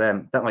just one of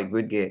them. A bit like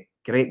Woodgate.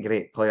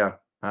 Great player.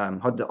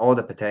 Had all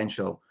the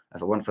potential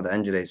if it weren't for the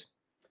injuries.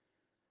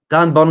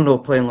 Dan Burn, though,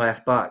 playing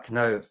left back.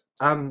 Now,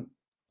 I'm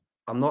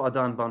not a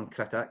Dan Burn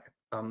critic.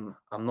 I'm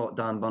not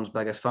Dan Burn's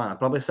biggest fan. I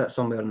probably sit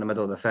somewhere in the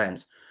middle of the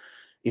fence.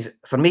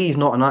 For me, he's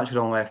not a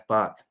natural left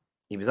back.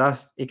 He was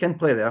asked, he can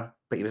play there,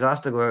 but he was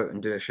asked to go out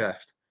and do a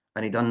shift.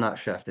 And he done that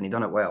shift and he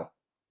done it well.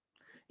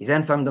 He's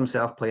then found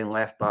himself playing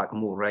left back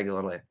more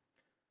regularly.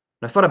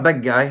 Now, for a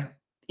big guy,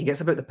 he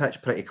gets about the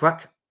pitch pretty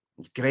quick.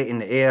 He's great in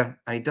the air,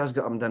 and he does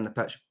get up and down the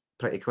pitch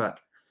pretty quick.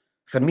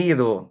 For me,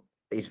 though,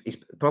 he's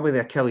probably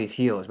the Achilles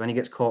heel is when he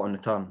gets caught on the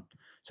turn.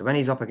 So when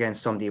he's up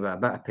against somebody with a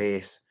bit of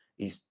pace,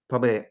 he's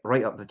probably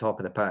right up the top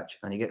of the pitch,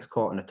 and he gets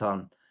caught on the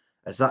turn.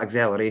 It's that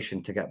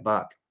acceleration to get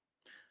back.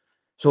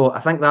 So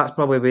I think that's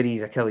probably where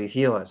his Achilles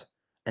heel is.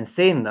 And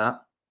saying that,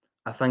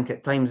 I think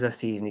at times this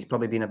season, he's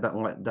probably been a bit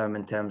let down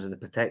in terms of the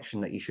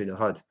protection that he should have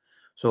had.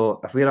 So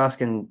if we're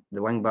asking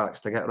the wing backs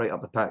to get right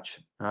up the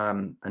pitch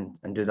and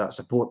do that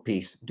support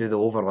piece, do the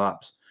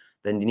overlaps,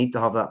 then you need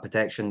to have that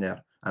protection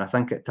there. And I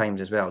think at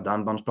times as well,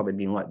 Dan Burn's probably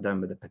been let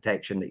down with the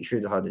protection that he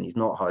should have had and he's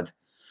not had.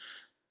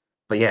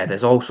 But yeah,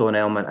 there's also an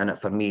element in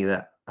it for me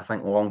that I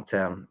think long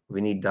term,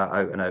 we need that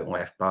out and out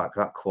left back,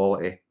 that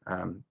quality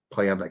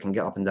player that can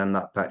get up and down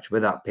that pitch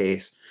with that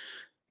pace,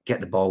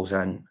 get the balls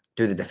in,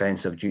 do the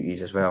defensive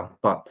duties as well.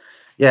 But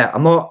yeah,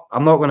 I'm not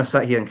going to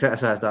sit here and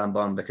criticise Dan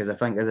Burn because I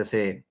think, as I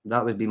say,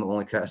 that would be my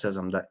only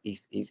criticism, that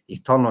he's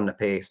turned on the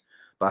pace.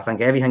 But I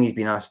think everything he's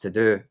been asked to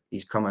do,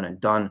 he's come in and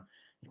done.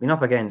 He's been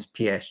up against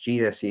PSG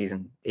this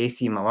season,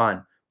 AC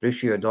Milan,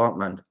 Borussia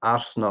Dortmund,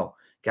 Arsenal,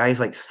 guys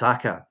like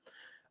Saka.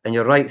 And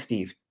you're right,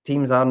 Steve.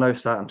 Teams are now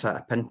starting to try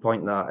to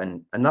pinpoint that,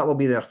 and that will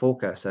be their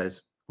focus,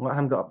 is let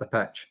him get up the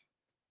pitch,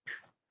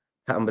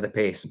 hit him with the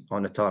pace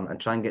on the turn and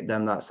try and get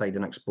down that side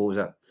and expose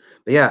it.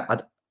 But yeah,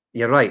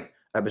 you're right.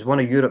 It was one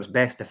of Europe's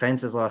best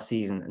defences last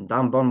season, and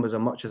Dan Burn was as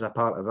much as a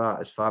part of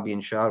that as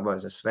Fabian Schär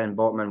was, as Sven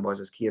Botman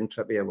was, as Kieran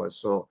Trippier was.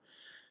 So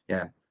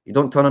yeah, you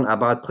don't turn into a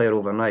bad player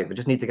overnight. We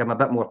just need to give him a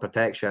bit more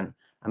protection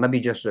and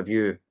maybe just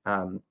review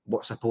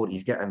what support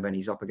he's getting when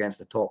he's up against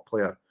a top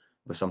player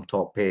with some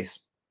top pace.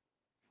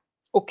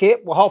 Okay,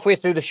 we're halfway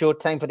through the show.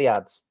 Time for the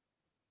ads.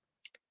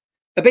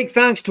 A big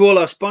thanks to all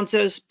our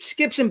sponsors,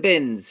 Skips and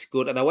Bins.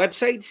 Go to their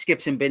website,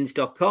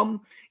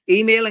 skipsandbins.com.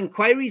 Email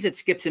inquiries at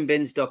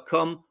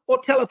skipsandbins.com or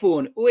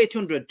telephone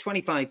 0800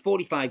 25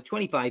 45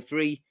 25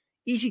 3.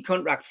 Easy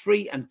contract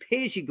free and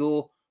pay as you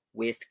go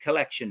waste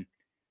collection.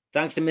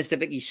 Thanks to Mr.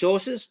 Vicky's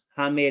Sauces,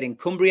 handmade in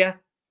Cumbria.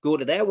 Go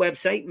to their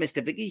website,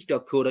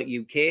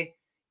 mrvickies.co.uk.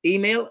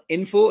 Email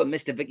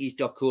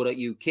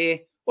info@mrvickies.co.uk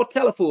or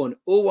telephone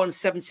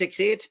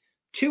 01768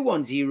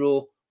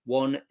 210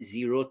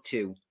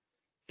 102.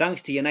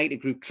 Thanks to United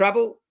Group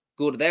Travel.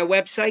 Go to their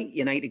website,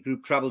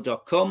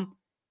 unitedgrouptravel.com.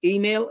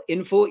 Email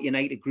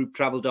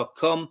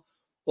info@unitedgrouptravel.com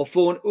or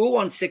phone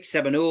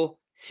 01670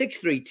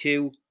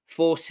 632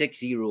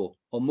 460 or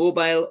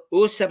mobile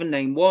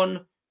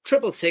 0791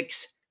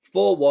 666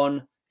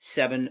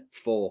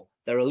 4174.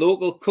 They're a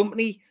local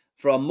company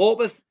from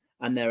Morpeth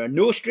and there are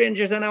no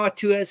strangers on our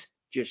tours,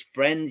 just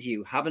friends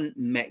you haven't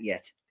met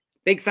yet.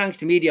 Big thanks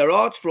to Media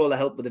Arts for all the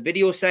help with the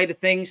video side of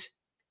things.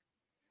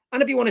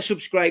 And if you want to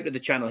subscribe to the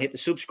channel, hit the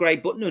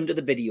subscribe button under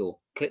the video.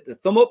 Click the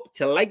thumb up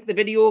to like the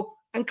video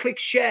and click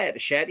share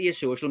to your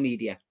social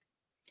media.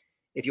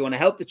 If you want to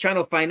help the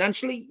channel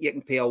financially, you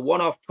can pay a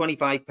one-off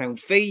 £25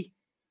 fee.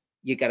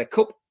 You get a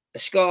cup, a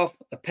scarf,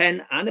 a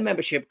pen and a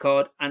membership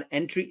card and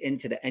entry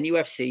into the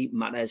NUFC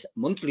Matters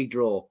monthly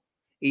draw.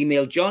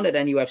 Email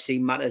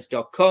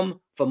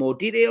john@nufcmatters.com for more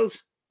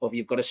details, or if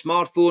you've got a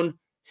smartphone,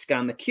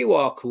 scan the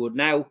QR code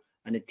now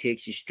and it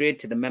takes you straight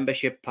to the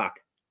membership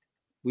pack.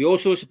 We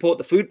also support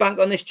the food bank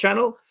on this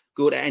channel.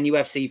 Go to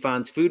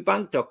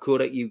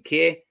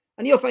nufcfansfoodbank.co.uk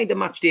and you'll find the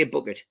matchday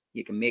bucket.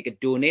 You can make a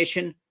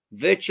donation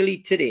virtually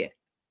today.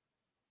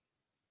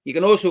 You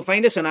can also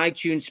find us on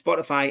iTunes,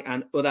 Spotify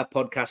and other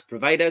podcast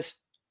providers.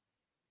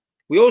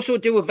 We also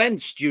do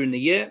events during the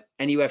year,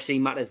 NUFC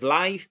Matters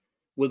Live.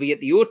 will be at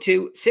the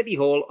O2 City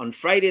Hall on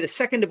Friday, the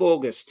 2nd of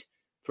August,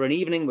 for an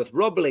evening with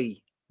Rob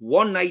Lee,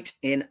 one night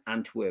in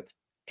Antwerp.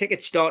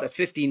 Tickets start at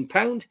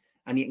 £15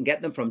 and you can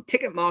get them from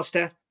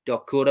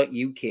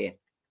ticketmaster.co.uk.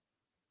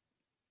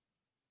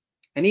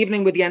 An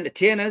evening with the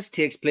entertainers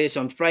takes place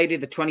on Friday,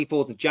 the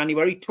 24th of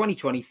January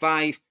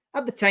 2025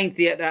 at the Tyne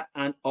Theatre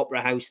and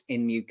Opera House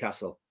in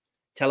Newcastle.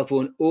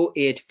 Telephone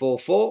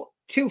 0844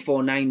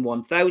 249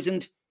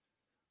 1000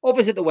 or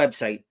visit the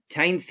website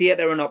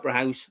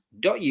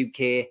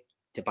tynetheatreandoperahouse.uk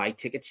to buy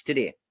tickets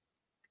today.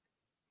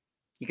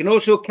 You can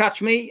also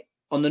catch me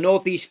on the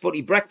North East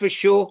Footy Breakfast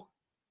Show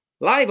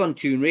live on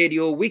Toon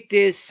Radio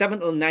weekdays 7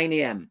 till 9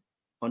 a.m.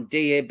 on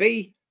DAB,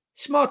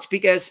 smart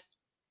speakers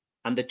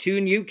and the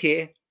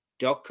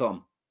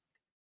ToonUK.com.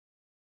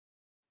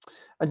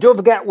 And don't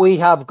forget, we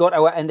have got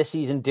our end of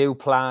season do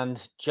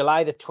planned.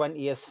 July the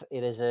 20th.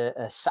 It is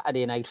a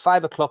Saturday night,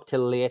 5 o'clock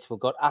till late. We've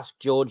got Ask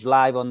George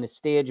live on the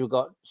stage. We've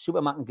got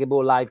Super Matt and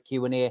Gibbo live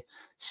Q&A.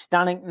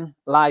 Stannington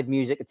live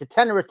music. It's a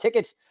tenner a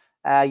ticket.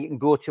 You can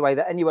go to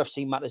either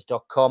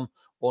NUFCmatters.com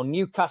or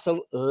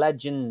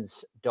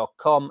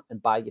NewcastleLegends.com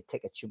and buy your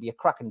tickets. Should be a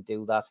cracking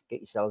do that. Get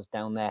yourselves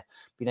down there.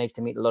 Be nice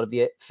to meet a lot of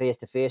you face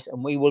to face.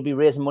 And we will be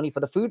raising money for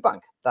the food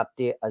bank that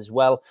day as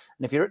well.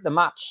 And if you're at the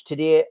match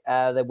today,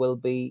 there will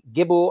be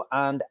Gibbo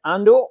and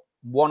Ando,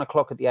 1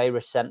 o'clock at the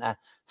Irish Centre.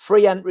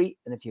 Free entry.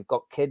 And if you've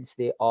got kids,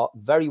 they are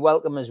very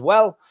welcome as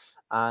well.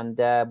 And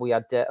we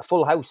had a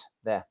full house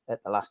there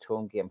at the last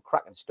home game.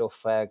 Cracking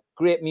stuff.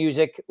 Great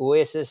music.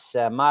 Oasis,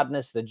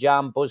 Madness, The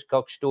Jam,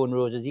 Buzzcock, Stone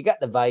Roses. You get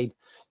the vibe.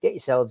 Get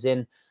yourselves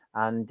in.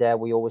 And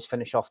we always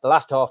finish off the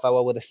last half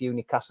hour with a few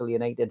Newcastle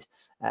United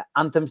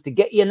anthems to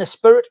get you in the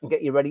spirit and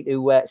get you ready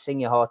to sing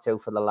your heart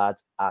out for the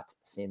lads at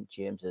St.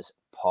 James's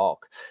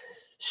Park.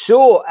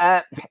 So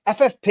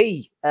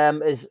FFP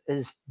has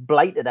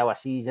blighted our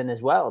season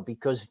as well,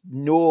 because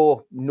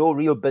no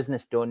real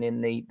business done in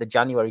the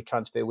January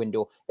transfer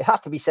window. It has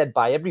to be said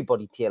by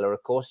everybody, Taylor.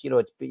 Of course,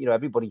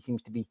 everybody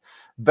seems to be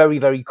very,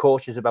 very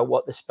cautious about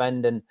what they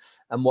spend and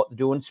what they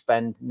don't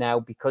spend now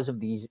because of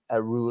these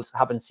rules.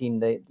 Haven't seen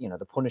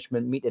the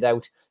punishment meted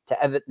out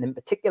to Everton in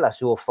particular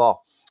so far.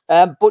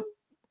 But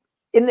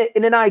in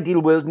an ideal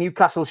world,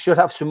 Newcastle should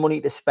have some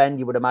money to spend,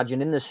 you would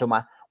imagine, in the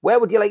summer. Where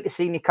would you like to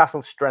see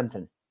Newcastle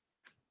strengthen?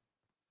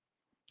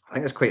 I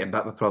think it's quite a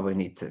bit we probably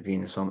need to be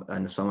in the summer.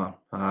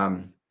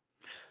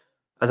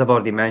 As I've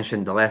already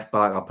mentioned, the left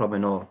back, I'll probably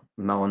not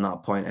mill on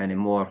that point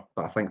anymore,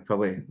 but I think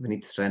probably we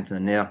need to strengthen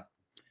in there.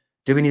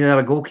 Do we need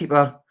another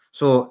goalkeeper?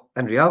 So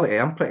in reality,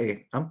 I'm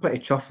pretty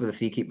chuffed with the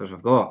three keepers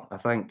we've got. I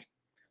think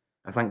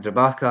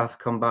Drabaka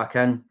come back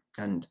in,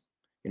 and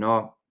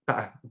a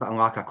bit of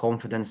lack of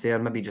confidence there,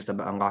 maybe just a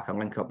bit of lack of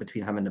link up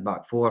between him and the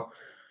back four.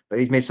 But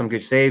he's made some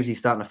good saves. He's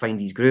starting to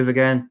find his groove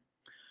again.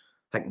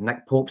 I think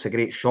Nick Pope's a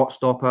great shot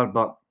stopper,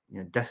 but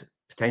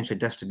potentially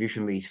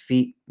distribution with his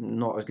feet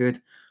not as good.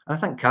 And I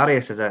think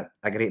Karius is a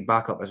great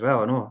backup as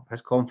well. I know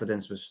his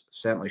confidence was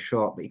certainly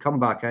shot, but he come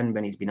back in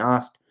when he's been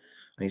asked,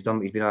 and he's done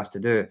what he's been asked to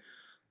do.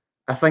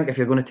 I think if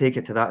you're going to take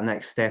it to that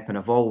next step and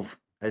evolve,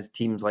 as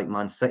teams like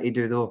Man City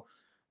do, though,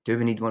 do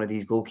we need one of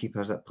these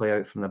goalkeepers that play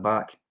out from the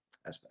back?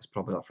 It's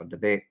probably up for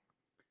debate.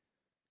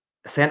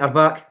 A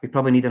centre-back, we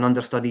probably need an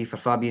understudy for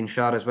Fabian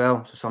Schär as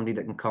well, so somebody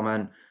that can come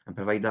in and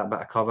provide that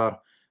bit of cover.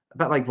 A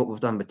bit like what we've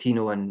done with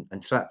Tino and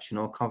Trips,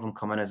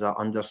 come in as an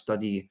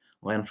understudy,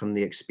 learn from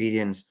the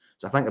experience.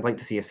 So I think I'd like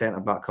to see a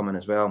centre-back come in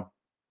as well.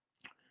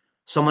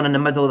 Someone in the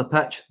middle of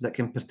the pitch that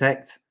can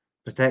protect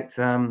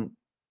the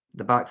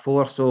back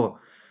four. So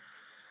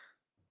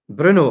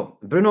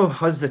Bruno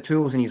has the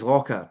tools in his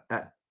locker.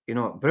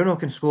 Bruno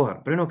can score.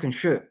 Bruno can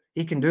shoot.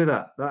 He can do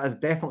that. That is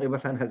definitely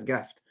within his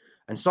gift.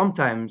 And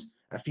sometimes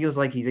it feels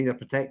like he's either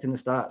protecting the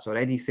stats or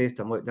Eddie says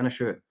to him, look, don't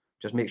shoot.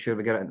 Just make sure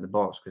we get it into the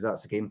box, because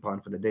that's the game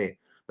plan for the day.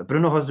 But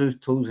Bruno has those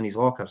tools in his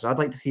locker. So I'd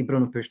like to see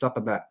Bruno pushed up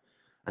a bit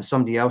and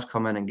somebody else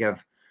come in and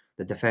give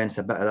the defence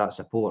a bit of that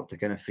support to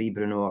kind of free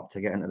Bruno up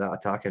to get into that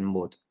attacking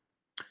mode.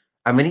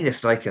 And we need a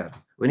striker.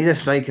 We need a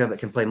striker that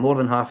can play more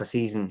than half a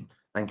season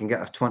and can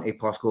get us 20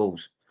 plus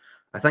goals.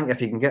 I think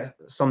if you can get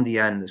somebody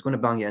in that's going to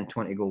bang you in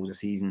 20 goals a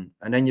season,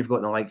 and then you've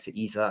got the likes of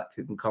Isak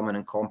who can come in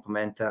and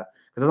complement it,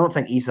 because I don't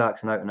think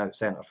Isak's an out-and-out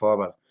centre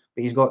forward,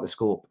 but he's got the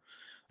scope.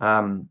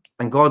 And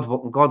God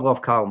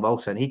love Callum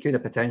Wilson. He could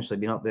have potentially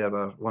been up there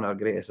with one of our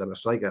greatest ever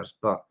strikers,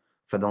 but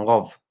for the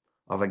love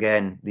of,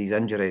 again, these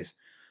injuries.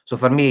 So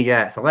for me,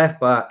 yeah, it's a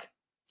left back,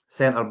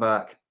 centre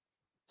back,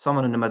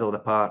 someone in the middle of the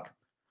park,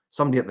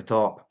 somebody at the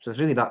top. So it's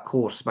really that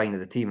core spine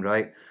of the team,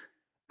 right?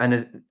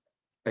 And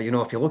if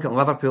you look at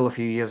Liverpool a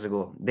few years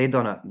ago, they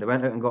done it. They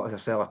went out and got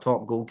themselves a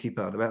top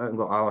goalkeeper. They went out and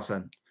got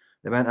Alisson.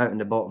 They went out and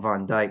they bought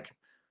Van Dijk.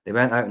 They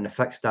went out and they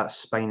fixed that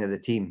spine of the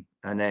team.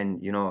 And then,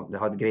 they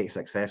had great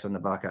success on the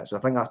back end. So I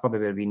think that's probably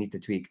where we need to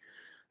tweak,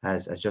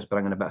 as just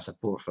bringing a bit of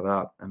support for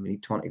that. And we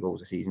need 20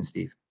 goals a season,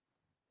 Steve.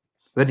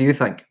 What do you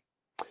think?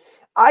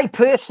 I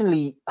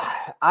personally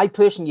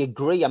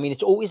agree. I mean,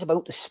 it's always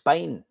about the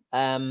spine.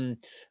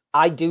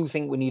 I do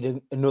think we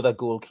need another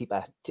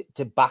goalkeeper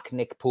to back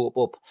Nick Pope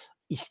up.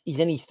 He's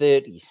in his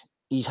 30s.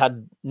 he's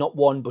had not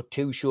one but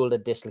two shoulder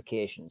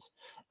dislocations.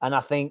 And I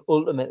think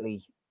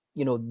ultimately,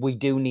 you know, we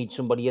do need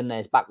somebody in there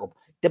as backup.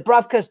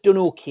 Dubravka's done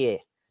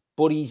okay,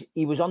 but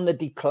he was on the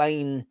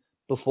decline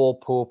before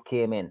Pope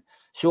came in.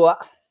 So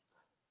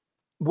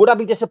would I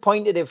be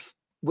disappointed if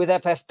with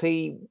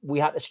FFP we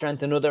had to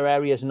strengthen other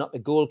areas, not the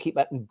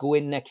goalkeeper, and go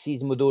in next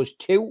season with those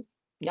two?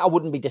 I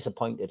wouldn't be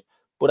disappointed.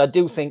 But I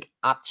do think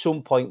at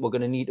some point we're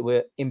going to need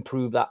to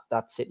improve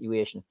that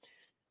situation.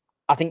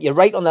 I think you're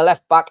right on the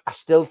left back. I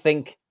still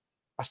think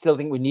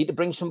we need to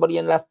bring somebody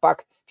in left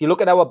back. If you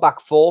look at our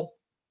back four,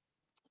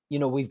 you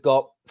know, we've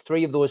got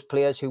three of those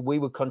players who we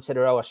would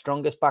consider our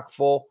strongest back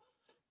four.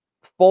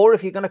 Four,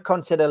 if you're going to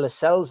consider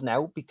Lascelles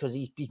now, because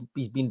he's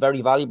been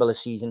very valuable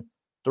this season,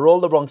 they're all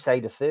the wrong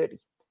side of 30.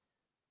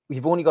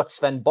 We've only got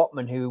Sven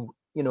Botman, who,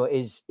 you know,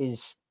 is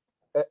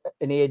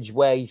an age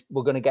where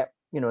we're going to get,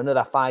 you know,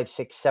 another 5,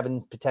 6,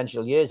 7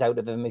 potential years out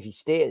of him if he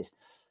stays.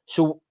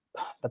 So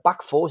the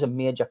back four is a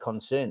major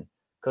concern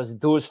because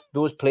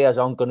those players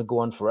aren't going to go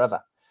on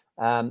forever.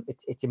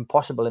 It's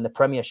impossible in the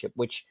Premiership,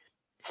 which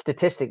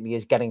statistically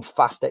is getting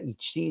faster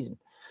each season.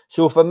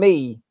 So for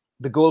me,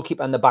 the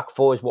goalkeeper and the back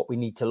four is what we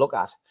need to look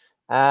at.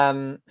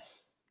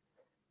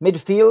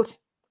 Midfield,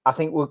 I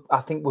think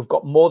we've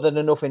got more than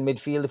enough in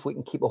midfield if we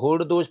can keep a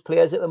hold of those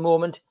players at the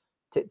moment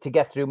to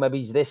get through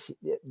maybe this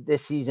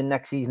season,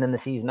 next season, and the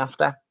season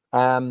after.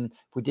 If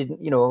we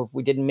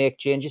didn't make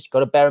changes, you've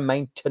got to bear in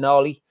mind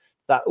Tonali,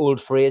 that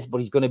old phrase,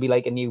 but he's going to be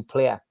like a new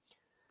player.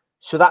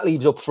 So that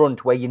leaves up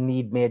front where you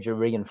need major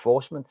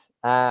reinforcement.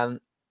 I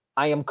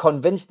am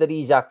convinced that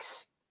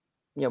Isak's,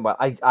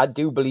 I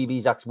do believe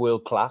Isak's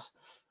world class.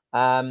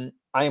 I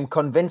am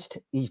convinced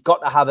he's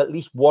got to have at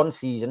least one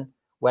season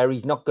where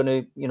he's not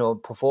going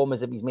to, perform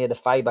as if he's made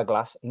of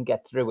fiberglass and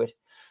get through it.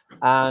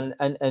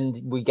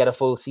 And we get a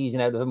full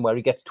season out of him where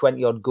he gets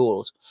 20 odd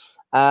goals.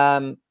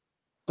 But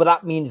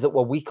that means that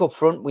we're weak up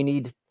front. We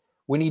need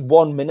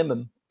one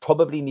minimum,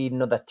 probably need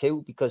another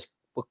two, because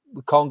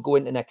we can't go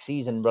into next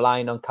season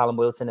relying on Callum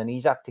Wilson and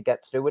Isak to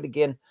get through it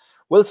again.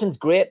 Wilson's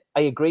great.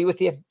 I agree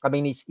with you. I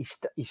mean, his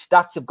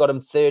stats have got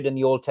him third in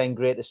the all-time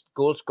greatest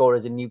goal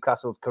scorers in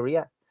Newcastle's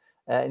career,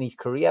 in his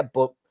career.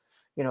 But,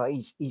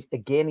 he's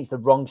the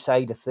wrong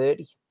side of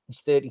 30.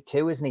 He's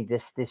 32, isn't he,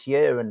 this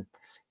year? And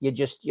you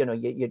just, you're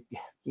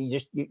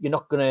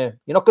not gonna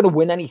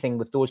win anything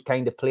with those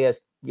kind of players,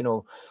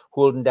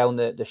 holding down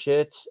the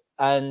shirts.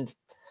 And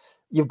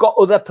you've got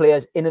other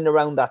players in and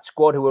around that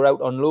squad who are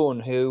out on loan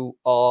who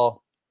are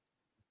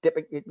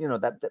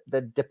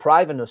they're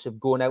depriving us of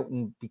going out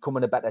and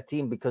becoming a better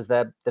team because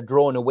they're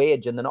drawing a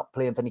wage and they're not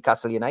playing for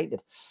Newcastle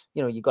United.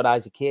 You've got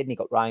Isaac Hayden, you've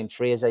got Ryan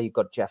Fraser, you've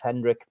got Jeff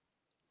Hendrick.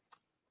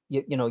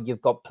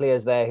 You've got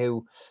players there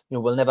who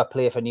will never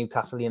play for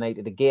Newcastle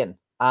United again.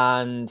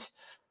 And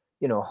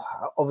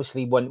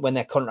obviously when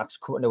their contracts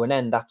come to an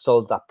end, that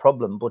solves that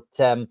problem. But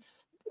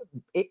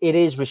it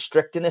is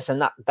restricting us,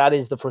 and that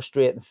is the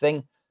frustrating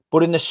thing.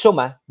 But in the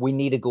summer, we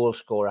need a goal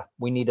scorer.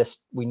 We need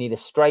a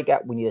striker.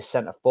 We need a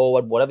centre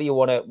forward. Whatever you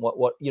want to,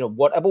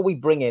 whatever we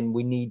bring in,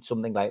 we need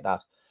something like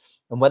that.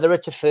 And whether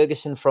it's a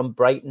Ferguson from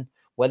Brighton,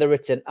 whether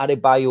it's an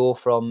Adebayo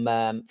from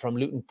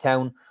Luton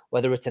Town,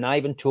 whether it's an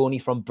Ivan Toney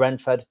from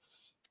Brentford,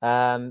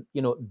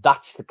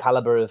 that's the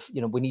caliber of,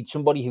 we need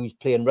somebody who's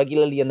playing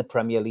regularly in the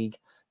Premier League.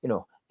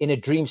 In a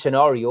dream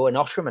scenario, an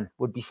Osherman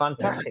would be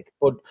fantastic.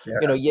 But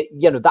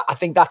that I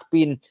think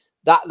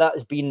that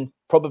has been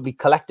probably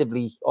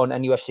collectively on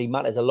NUFC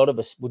Matters. A lot of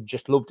us would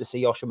just love to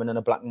see Osherman in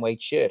a black and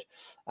white shirt.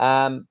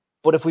 But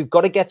if we've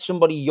got to get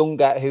somebody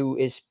younger who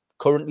is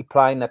currently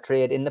plying their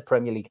trade in the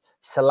Premier League,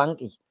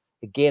 Solanke,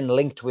 again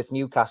linked with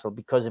Newcastle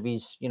because of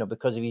his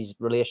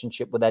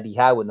relationship with Eddie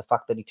Howe and the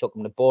fact that he took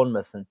him to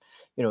Bournemouth, and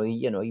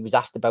he was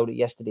asked about it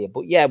yesterday.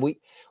 But yeah,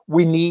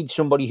 we need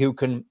somebody who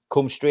can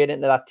come straight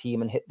into that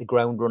team and hit the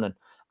ground running.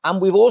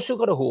 And we've also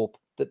got to hope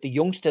that the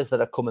youngsters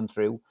that are coming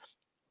through,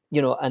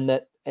 and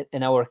that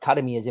in our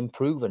academy is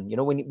improving.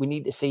 We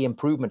need to see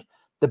improvement.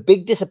 The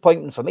big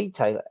disappointment for me,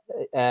 Taylor,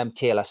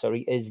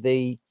 is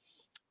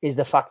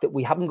the fact that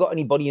we haven't got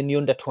anybody in the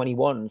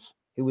under-21s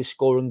who is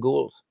scoring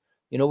goals.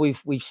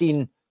 We've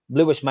seen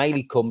Lewis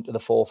Miley come to the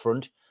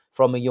forefront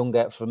from the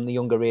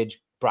younger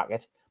age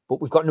bracket, but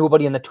we've got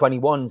nobody in the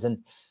 21s, and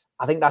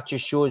I think that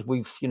just shows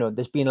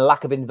there's been a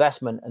lack of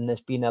investment, and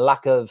there's been a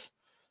lack of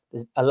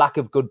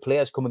good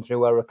players coming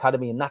through our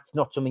academy, and that's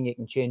not something you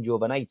can change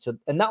overnight. So,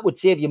 and that would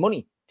save you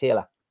money,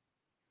 Taylor.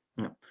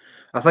 Yeah.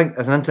 I think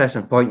there's an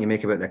interesting point you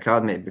make about the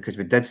academy, because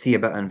we did see a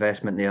bit of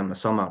investment there in the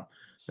summer.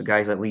 The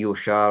guys like Leo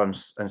Shar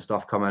and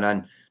stuff coming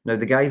in. Now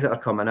the guys that are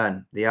coming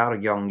in, they are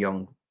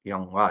young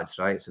lads,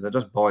 right? So they're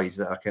just boys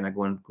that are kind of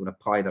going to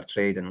apply their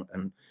trade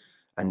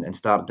and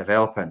start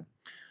developing.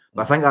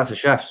 But I think that's a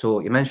shift.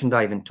 So you mentioned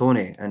Ivan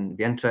Toney, and it'd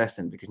be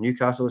interesting because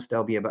Newcastle will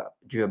still be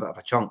due a bit of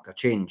a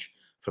change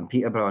from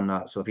Peterborough on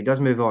that. So if he does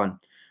move on,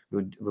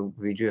 we'll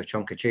be due a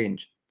chunk of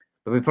change.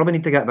 But we probably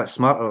need to get a bit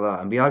smarter at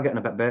that, and we are getting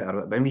a bit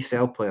better. When we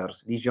sell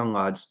players, these young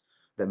lads,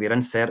 that we're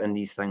inserting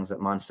these things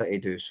that Man City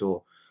do.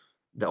 So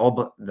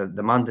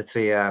the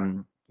mandatory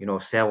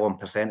sell on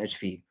percentage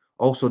fee,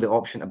 also the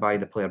option to buy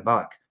the player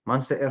back.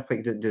 Man City are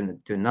quite good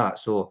at doing that.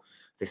 So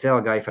if they sell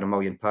a guy for £1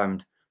 million,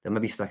 they'll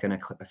maybe stick in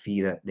a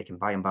fee that they can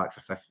buy him back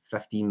for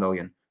 15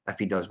 million if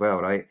he does well,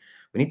 right?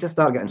 We need to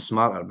start getting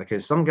smarter,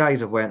 because some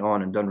guys have went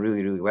on and done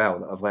really, really well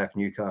that have left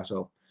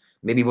Newcastle.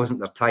 Maybe it wasn't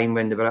their time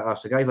when they were at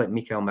us. So guys like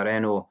Mikel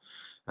Moreno,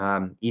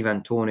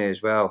 Ivan Toney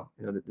as well.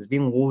 You know, there's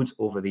been loads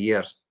over the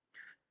years.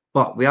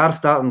 But we are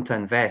starting to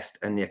invest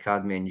in the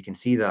academy, and you can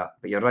see that.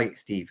 But you're right,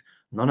 Steve.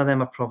 None of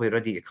them are probably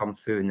ready to come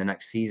through in the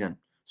next season.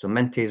 So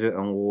Minte's out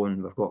on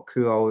loan. We've got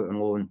Kual out on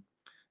loan.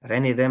 Are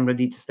any of them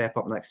ready to step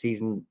up next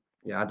season?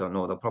 Yeah, I don't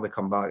know. They'll probably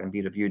come back and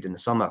be reviewed in the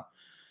summer.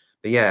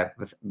 But yeah,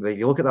 if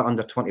you look at that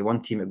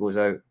under-21 team that goes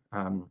out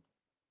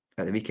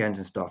at the weekends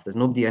and stuff, there's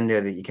nobody in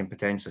there that you can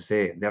potentially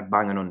say they're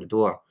banging on the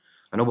door.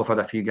 I know we've had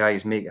a few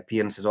guys make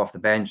appearances off the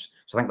bench.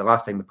 So I think the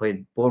last time we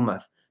played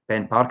Bournemouth,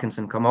 Ben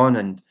Parkinson come on,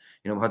 and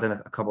we had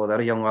a couple of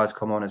other young lads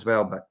come on as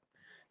well. But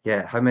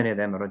yeah, how many of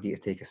them are ready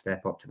to take a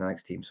step up to the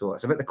next team? So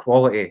it's about the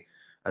quality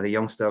of the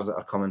youngsters that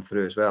are coming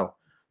through as well.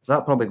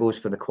 That probably goes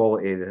for the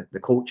quality, the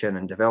coaching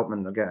and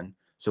development they're getting.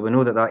 So we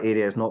know that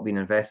area has not been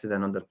invested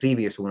in under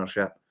previous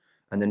ownership,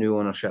 and the new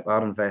ownership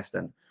are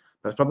investing.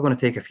 But it's probably going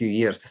to take a few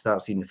years to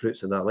start seeing the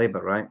fruits of that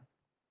labour, right?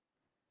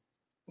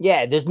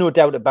 Yeah, there's no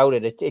doubt about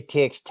it. It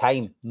takes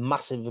time,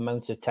 massive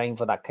amounts of time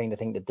for that kind of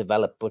thing to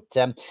develop. But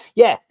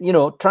yeah,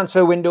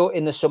 transfer window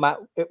in the summer,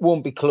 it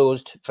won't be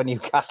closed for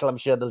Newcastle. I'm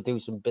sure they'll do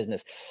some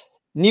business.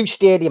 New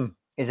stadium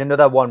is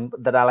another one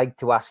that I like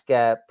to ask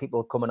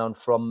people coming on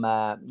from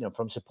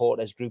from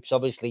supporters groups.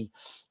 Obviously,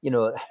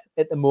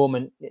 at the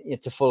moment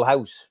it's a full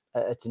house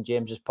at St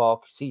James's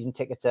Park. Season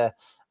tickets are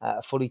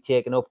fully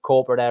taken up.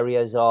 Corporate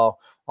areas are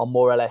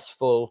more or less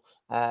full.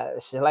 A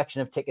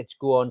selection of tickets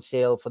go on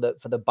sale for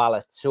the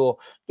ballot. So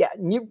yeah,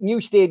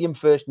 new stadium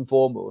first and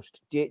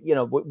foremost.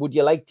 Would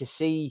you like to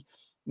see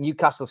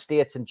Newcastle stay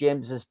at St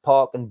James's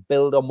Park and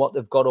build on what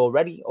they've got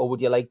already, or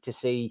would you like to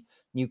see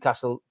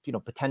Newcastle,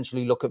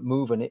 potentially look at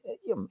moving?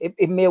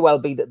 It may well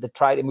be that they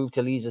try to move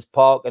to Leazes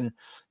Park, and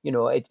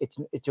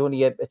it's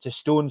only a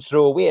stone's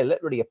throw away,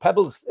 literally a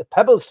pebbles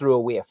throw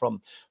away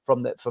from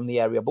the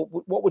area. But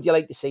what would you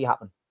like to see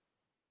happen?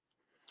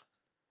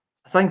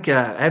 I think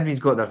everybody's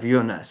got their view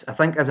on this. I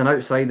think as an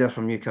outsider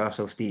from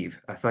Newcastle, Steve,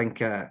 I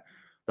think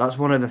that's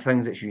one of the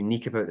things that's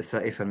unique about the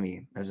city for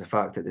me, is the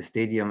fact that the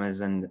stadium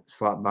is in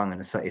slap bang in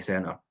the city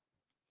centre.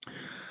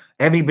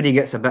 Everybody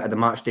gets a bit of the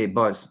match day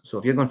buzz. So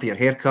if you're going for your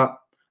haircut,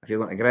 if you're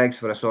going to Greg's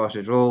for a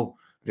sausage roll,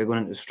 if you're going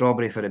into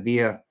Strawberry for a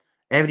beer,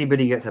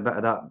 everybody gets a bit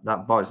of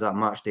that buzz, that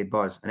match day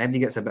buzz, and everybody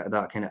gets a bit of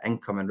that kind of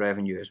income and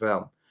revenue as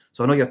well.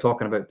 So I know you're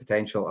talking about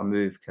potential a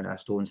move kind of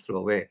stone's throw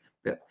away,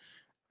 but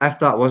if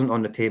that wasn't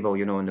on the table,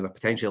 and they were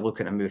potentially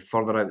looking to move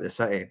further out of the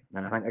city,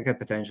 then I think it could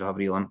potentially have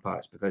real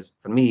impacts. Because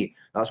for me,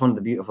 that's one of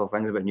the beautiful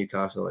things about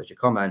Newcastle, is you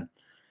come in,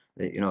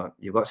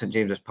 you've got St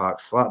James's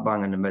Park slap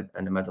bang in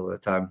the middle of the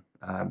town,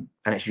 and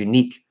it's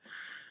unique.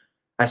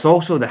 It's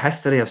also the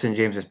history of St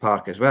James's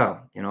Park as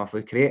well. If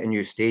we create a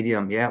new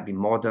stadium, yeah, it'll be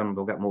modern,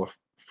 we'll get more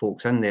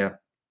folks in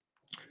there.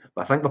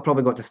 But I think we've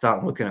probably got to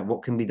start looking at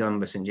what can be done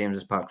with St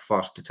James's Park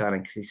first to try and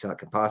increase that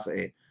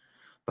capacity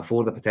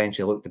before they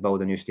potentially look to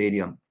build a new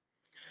stadium.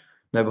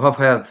 Now, we have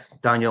heard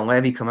Daniel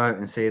Levy come out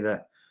and say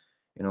that,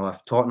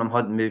 if Tottenham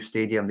hadn't moved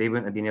stadium, they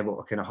wouldn't have been able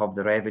to kind of have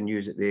the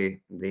revenues that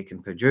they can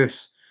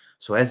produce.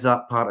 So is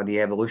that part of the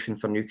evolution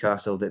for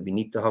Newcastle, that we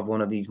need to have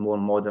one of these more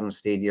modern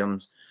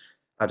stadiums?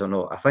 I don't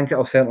know. I think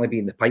it'll certainly be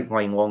in the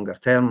pipeline longer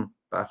term,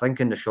 but I think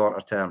in the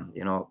shorter term,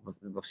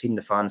 we've seen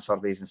the fan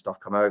surveys and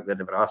stuff come out where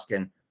they were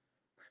asking,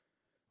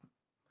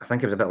 I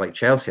think it was a bit like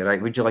Chelsea,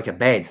 right? Would you like a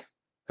bed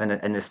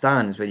in the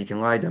stands where you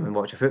can lie down and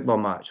watch a football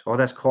match? All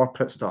this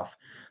corporate stuff.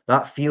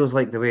 That feels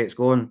like the way it's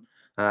going.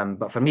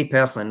 But for me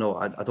personally, no,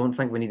 I don't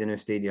think we need a new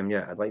stadium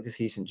yet. I'd like to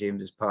see St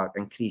James's Park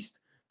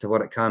increased to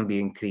what it can be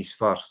increased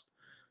first,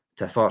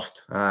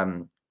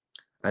 and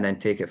then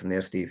take it from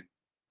there, Steve.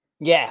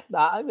 Yeah,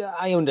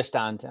 I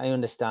understand. I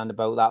understand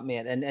about that,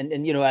 mate.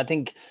 And I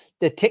think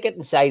the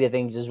ticketing side of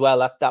things as well,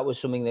 that was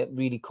something that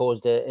really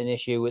caused an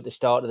issue at the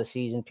start of the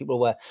season. People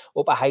were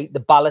up a height. The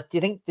ballot. Do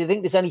you think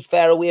there's any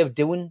fairer way of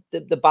doing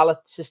the ballot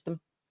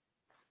system?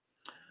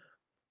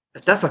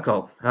 It's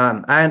difficult.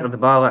 I enter the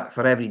ballot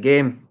for every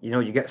game.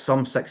 You get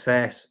some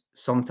success.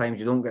 Sometimes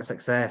you don't get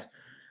success.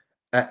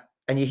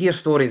 And you hear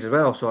stories as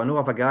well. So I know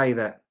of a guy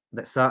that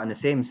sat in the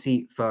same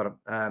seat for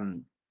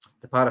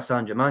the Paris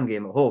Saint-Germain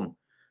game at home,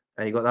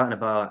 and he got that in a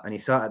ballot, and he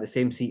sat at the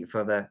same seat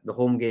for the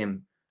home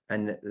game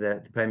in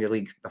the Premier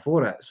League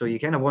before it. So you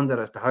kind of wonder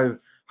as to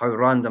how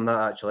random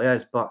that actually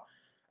is. But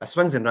it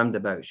swings and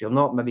roundabouts. You'll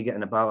not maybe get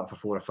in a ballot for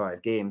 4 or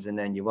 5 games, and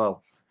then you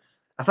will.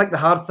 I think the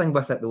hard thing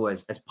with it though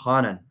is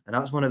planning, and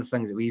that's one of the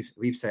things that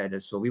we've said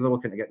is, so we were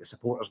looking to get the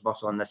supporters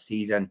bus on this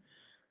season,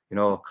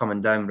 coming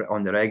down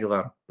on the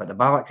regular, but the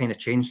ballot kind of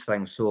changed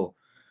things, so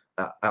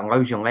it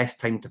allows you less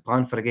time to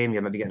plan for a game.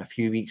 You're maybe getting a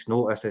few weeks'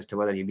 notice as to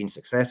whether you've been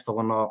successful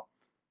or not.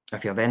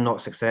 If you're then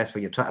not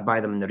successful, you try to buy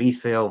them in the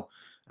resale,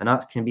 and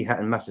that can be hit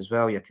and miss as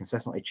well. You're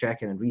consistently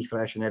checking and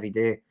refreshing every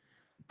day,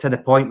 to the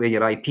point where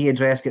your IP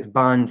address gets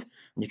banned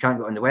and you can't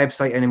go on the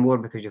website anymore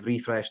because you've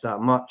refreshed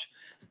that much.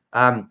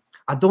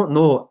 I don't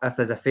know if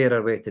there's a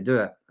fairer way to do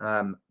it,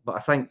 but I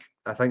think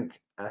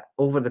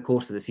over the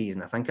course of the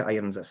season, I think it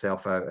irons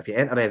itself out. If you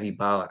enter every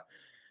ballot,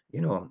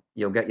 you know,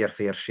 you'll get your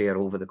fair share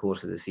over the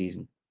course of the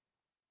season.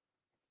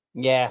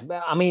 Yeah,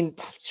 I mean,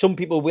 some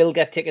people will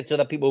get tickets,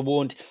 other people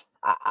won't.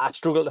 I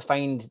struggle to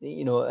find,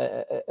 you know,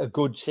 a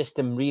good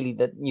system really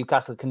that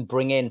Newcastle can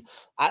bring in.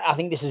 I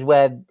think this is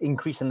where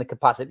increasing the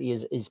capacity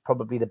is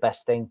probably the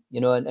best thing, you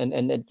know,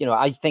 and you know,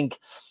 I think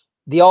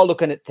they are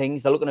looking at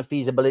things. They're looking at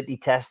feasibility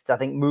tests. I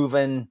think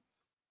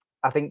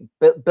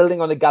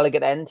building on the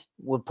Gallagher end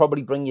would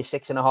probably bring you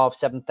 6,500,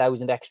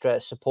 7,000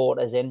 extra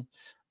supporters in.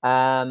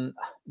 Then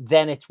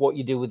it's what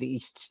you do with the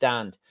East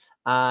Stand.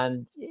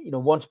 And, you know,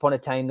 once upon a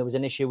time, there was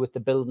an issue with the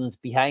buildings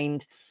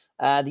behind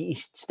the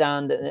East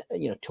Stand,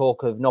 you know,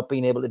 talk of not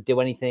being able to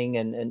do anything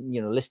and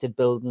you know, listed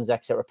buildings,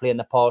 etc., playing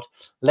the part,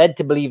 led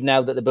to believe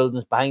now that the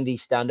buildings behind the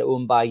East Stand are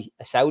owned by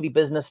a Saudi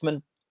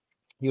businessman.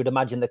 You would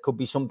imagine there could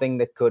be something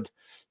that could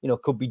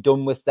be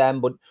done with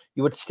them, but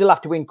you would still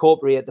have to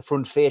incorporate the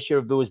front fascia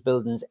of those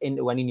buildings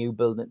into any new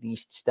building at the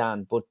East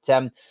Stand. But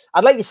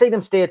I'd like to see them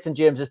stay at St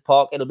James's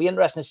Park. It'll be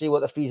interesting to see what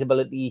the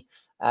feasibility,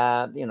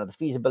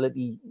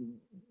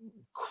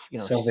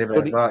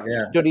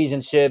 studies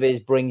and surveys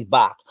brings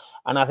back.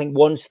 And I think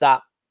once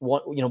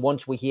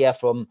we hear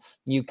from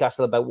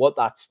Newcastle about what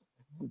that's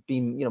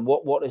been, you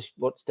know,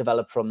 what's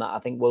developed from that, I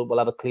think we'll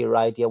have a clearer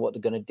idea what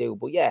they're going to do.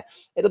 But yeah,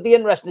 it'll be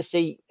interesting to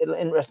see.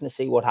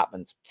 What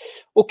happens.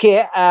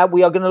 Okay,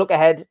 we are going to look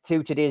ahead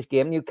to today's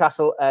game.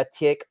 Newcastle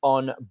take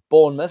on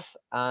Bournemouth,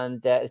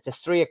 and it's a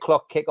 3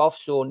 o'clock kickoff,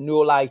 so no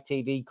live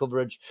TV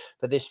coverage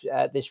for this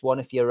one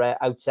if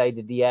you're outside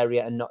of the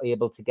area and not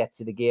able to get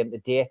to the game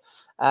today.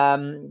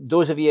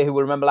 Those of you who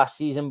will remember last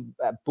season,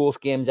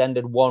 both games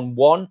ended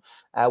 1-1.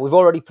 We've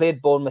already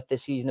played Bournemouth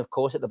this season, of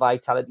course, at the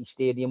Vitality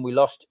Stadium. We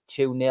lost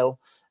 2-0.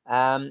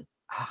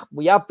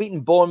 We have beaten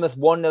Bournemouth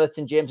 1-0 at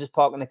St James's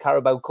Park in the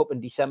Carabao Cup in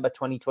December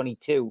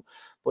 2022,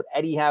 but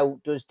Eddie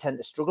Howe does tend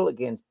to struggle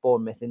against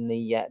Bournemouth in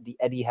the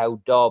Eddie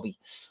Howe derby.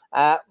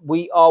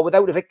 We are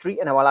without a victory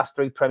in our last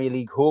 3 Premier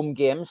League home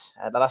games.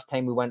 The last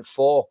time we went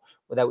 4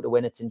 without a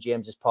win at St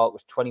James's Park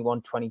was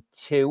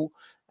 21-22.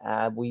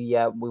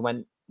 We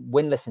went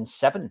winless in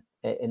 7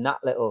 in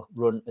that little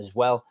run as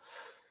well.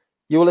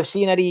 You will have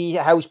seen Eddie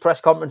Howe's press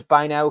conference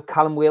by now.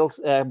 Callum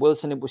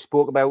Wilson, it was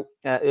spoke about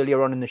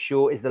earlier on in the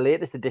show, is the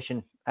latest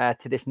addition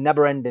to this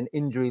never-ending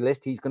injury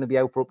list. He's going to be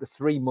out for up to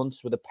 3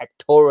 months with a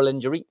pectoral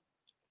injury.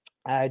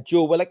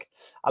 Joe Willock,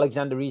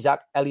 Alexander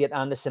Isak, Elliot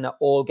Anderson are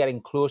all getting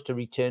close to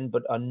return,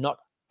 but are not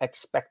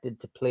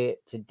expected to play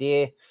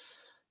today.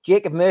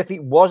 Jacob Murphy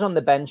was on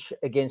the bench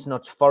against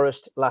Notts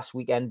Forest last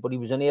weekend, but he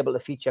was unable to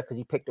feature because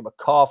he picked up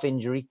a calf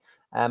injury,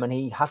 and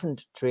he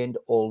hasn't trained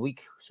all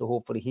week. So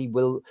hopefully he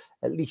will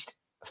at least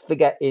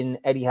figure in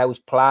Eddie Howe's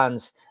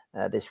plans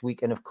this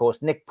week. And of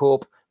course, Nick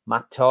Pope,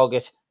 Matt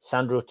Targett,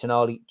 Sandro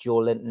Tonali, Joe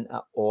Linton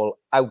are all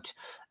out.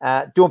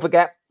 Don't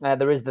forget,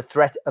 there is the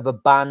threat of a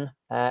ban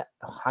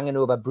hanging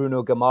over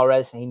Bruno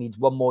Guimaraes. He needs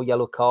 1 more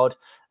yellow card,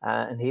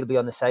 and he'll be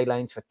on the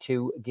sidelines for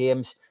 2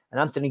 games. And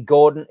Anthony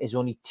Gordon is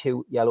only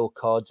 2 yellow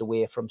cards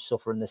away from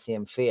suffering the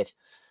same fate.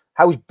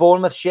 How's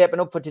Bournemouth shaping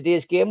up for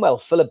today's game? Well,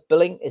 Philip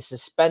Billing is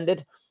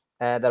suspended.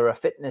 There are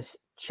fitness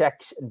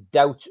checks and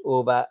doubts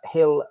over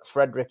Hill,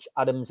 Fredericks,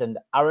 Adams and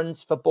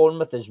Aarons for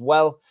Bournemouth as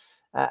well.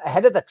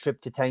 Ahead of the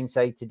trip to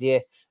Tyneside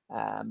today,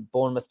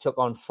 Bournemouth took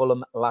on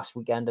Fulham last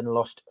weekend and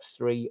lost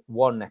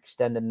 3-1,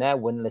 extending their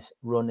winless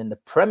run in the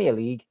Premier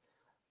League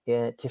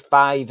to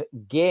 5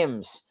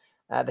 games.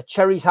 The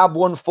Cherries have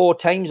won 4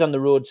 times on the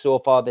road so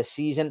far this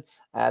season.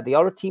 They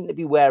are a team to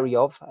be wary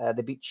of.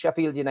 They beat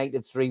Sheffield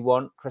United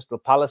 3-1, Crystal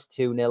Palace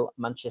 2-0,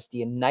 Manchester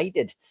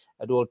United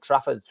at Old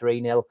Trafford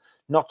 3-0,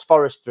 Notts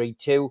Forest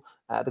 3-2.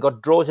 They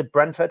got draws at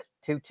Brentford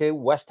 2-2,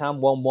 West Ham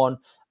 1-1.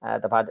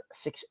 They've had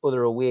 6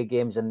 other away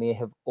games and they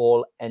have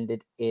all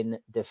ended in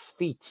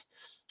defeat.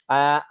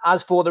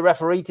 As for the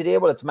referee today,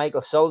 well, it's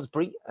Michael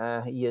Salisbury.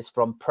 He is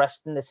from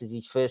Preston. This is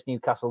his first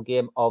Newcastle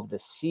game of the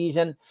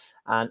season.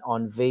 And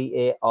on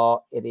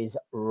VAR, it is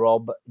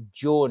Rob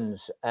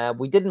Jones.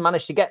 We didn't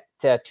manage to get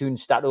Toon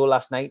Stato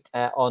last night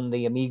on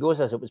the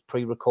Amigos as it was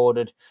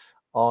pre-recorded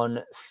on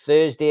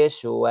Thursday.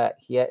 So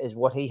here is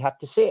what he had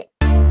to say.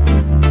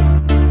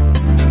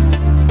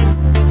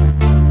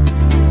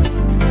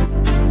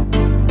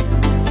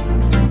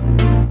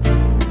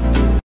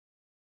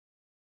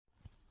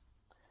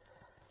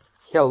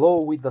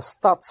 Hello with the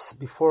stats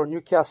before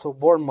Newcastle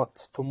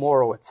Bournemouth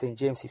tomorrow at St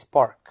James's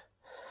Park.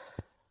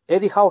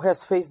 Eddie Howe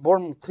has faced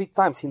Bournemouth 3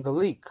 times in the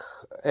league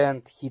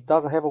and he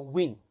doesn't have a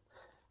win.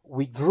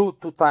 We drew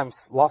 2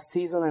 times last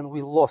season and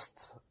we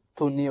lost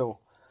 2-0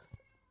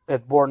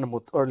 at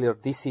Bournemouth earlier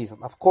this season.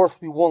 Of course,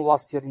 we won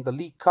last year in the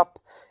League Cup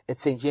at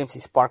St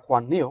James's Park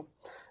 1-0.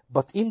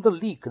 But in the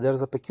league,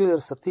 there's a peculiar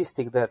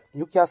statistic that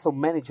Newcastle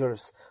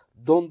managers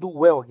don't do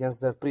well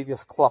against their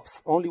previous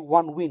clubs. Only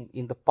 1 win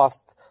in the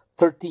past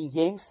 13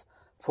 games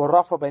for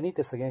Rafa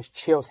Benitez against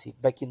Chelsea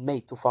back in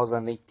May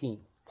 2018.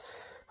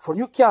 For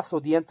Newcastle,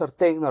 the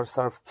entertainers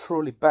are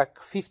truly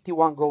back.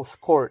 51 goals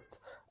scored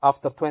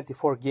after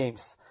 24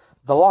 games.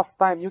 The last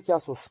time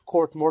Newcastle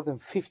scored more than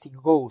 50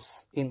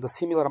 goals in the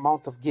similar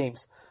amount of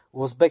games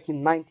was back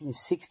in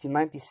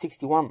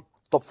 1960-1961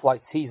 top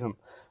flight season,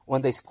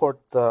 when they scored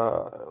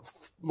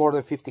more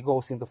than 50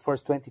 goals in the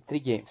first 23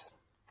 games.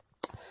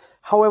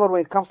 However, when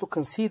it comes to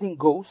conceding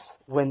goals,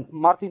 when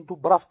Martin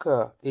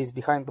Dubravka is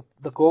behind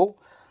the goal,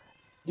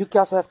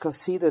 Newcastle have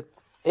conceded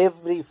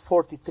every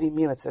 43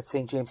 minutes at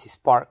St. James's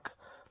Park,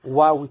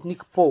 while with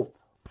Nick Pope,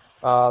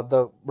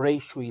 the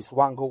ratio is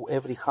 1 goal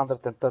every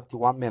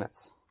 131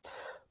 minutes.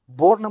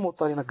 Bournemouth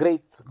are in a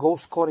great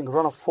goal-scoring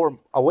run of form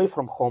away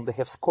from home. They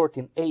have scored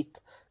in 8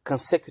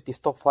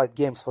 consecutive top-flight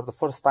games for the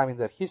first time in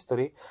their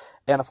history.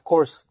 And of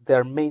course,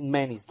 their main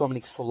man is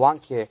Dominic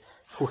Solanke,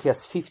 who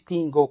has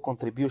 15 goal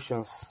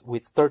contributions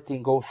with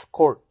 13 goals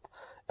scored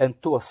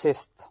and 2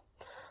 assists.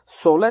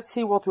 So let's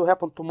see what will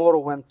happen tomorrow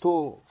when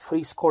 2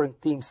 free-scoring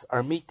teams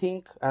are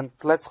meeting. And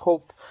let's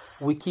hope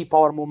we keep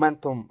our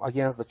momentum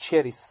against the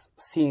Cherries,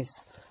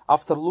 since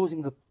after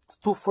losing the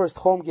 2 first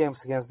home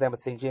games against them at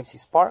St.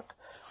 James's Park,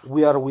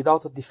 we are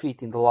without a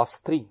defeat in the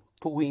last 3,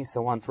 2 wins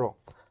and 1 draw.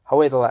 How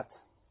are the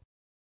lads?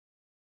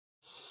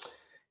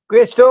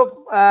 Great stuff,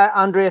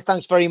 Andrea.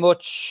 Thanks very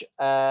much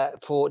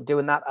for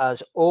doing that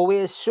as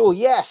always. So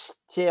yes,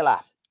 Taylor,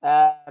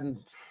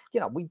 you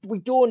know, we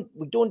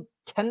don't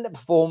tend to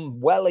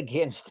perform well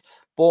against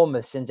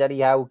Bournemouth since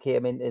Eddie Howe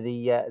came into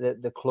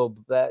the club.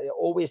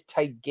 Always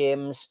tight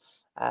games.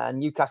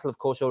 Newcastle, of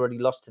course, already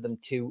lost to them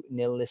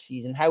 2-0 this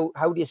season. How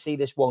do you see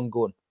this one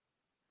going?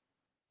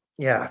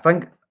 Yeah, I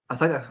think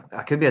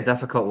it could be a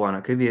difficult one.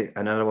 It could be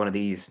another one of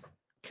these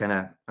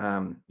kind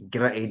of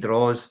gritty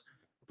draws.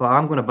 But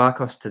I'm going to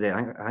back us today.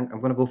 I think I'm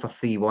going to go for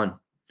 3-1.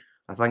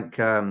 I think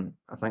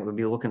we'll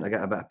be looking to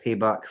get a bit of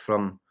payback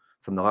from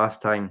the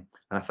last time.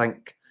 And I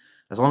think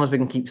as long as we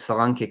can keep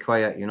Solanke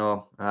quiet, you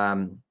know,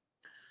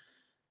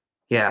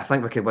 yeah, I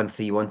think we could win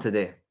 3-1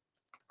 today.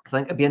 I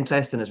think it'd be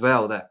interesting as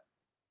well that,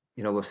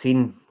 you know, we've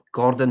seen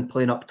Gordon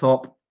playing up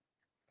top,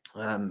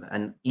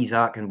 and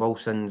Isak and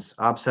Wilson's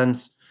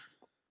absence.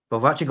 But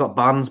we've actually got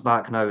Barnes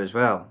back now as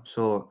well.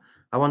 So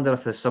I wonder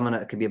if there's something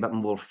that could be a bit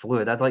more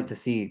fluid. I'd like to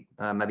see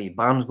maybe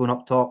Barnes going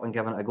up top and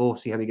giving it a go,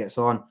 see how he gets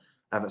on.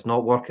 If it's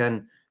not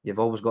working, you've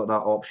always got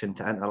that option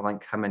to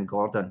interlink him and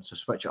Gordon, so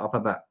switch it up a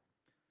bit.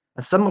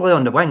 And similarly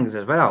on the wings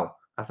as well.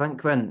 I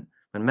think when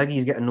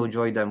Miggy's getting no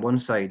joy down one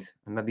side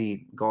and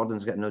maybe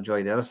Gordon's getting no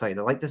joy the other side,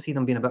 I'd like to see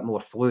them being a bit more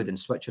fluid and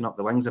switching up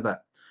the wings a bit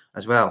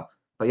as well.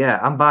 But yeah,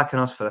 I'm backing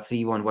us for a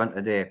 3-1 win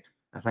today.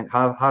 I think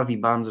Harvey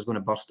Barnes is going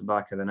to burst the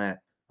back of the net.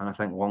 And I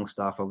think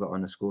Longstaff will get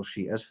on the score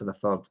sheet. As for the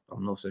third,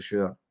 I'm not so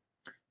sure.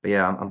 But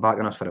yeah, I'm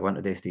backing us for a win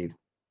today, Steve.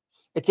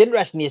 It's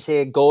interesting you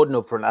say Gordon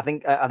up front. I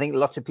think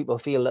lots of people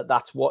feel that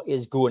that's what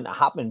is going to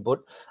happen. But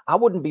I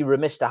wouldn't be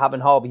remiss to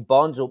having Harvey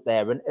Barnes up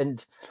there.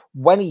 And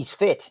when he's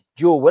fit,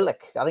 Joe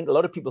Willock. I think a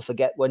lot of people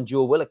forget when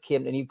Joe Willock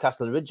came to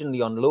Newcastle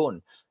originally on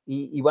loan.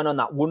 He went on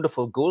that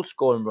wonderful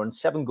goal-scoring run,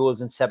 7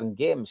 goals in 7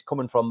 games,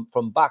 coming from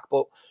back.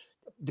 But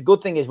the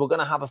good thing is we're going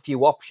to have a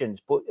few options.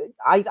 But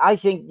I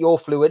think your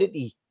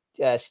fluidity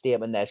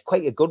statement there is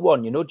quite a good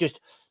one, you know, just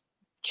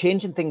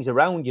changing things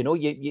around. You know,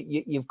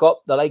 you've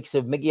got the likes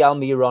of Miggy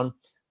Almiron,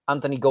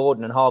 Anthony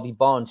Gordon and Harvey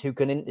Barnes who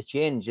can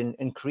interchange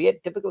and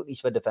create difficulties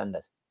for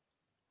defenders.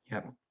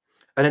 Yeah,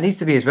 and it needs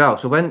to be as well.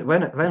 So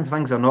when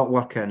things are not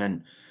working,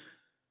 and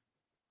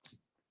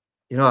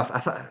you know,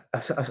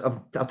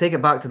 I'll take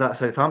it back to that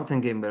Southampton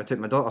game where I took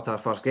my daughter to her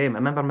first game. I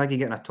remember Miggy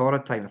getting a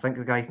torrid time. I think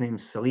the guy's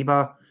name's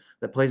Saliba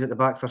that plays at the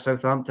back for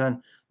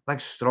Southampton. Big,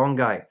 strong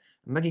guy.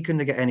 Miggy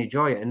couldn't get any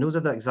joy, and those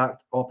are the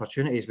exact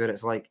opportunities where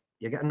it's like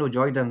you're getting no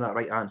joy down that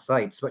right-hand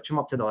side. Switch him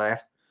up to the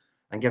left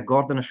and give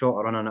Gordon a shot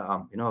of running at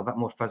him, you know, a bit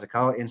more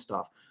physicality and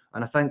stuff.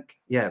 And I think,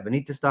 yeah, we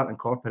need to start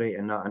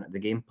incorporating that into the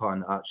game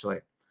plan, actually.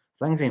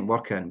 Things ain't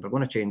working. We're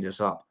going to change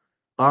this up.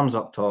 Barnes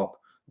up top,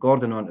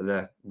 Gordon onto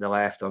the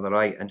left or the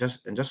right, and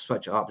just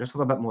switch it up. Just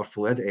have a bit more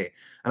fluidity.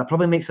 And it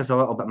probably makes us a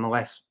little bit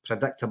less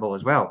predictable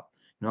as well.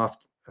 You know,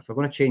 if we're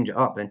going to change it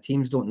up, then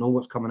teams don't know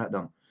what's coming at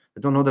them. They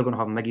don't know they're going to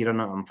have Miggy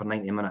running at them for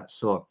 90 minutes.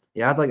 So,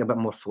 yeah, I'd like a bit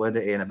more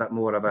fluidity and a bit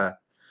more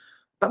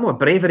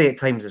bravery at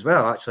times as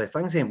well, actually.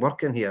 Things ain't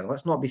working here.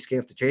 Let's not be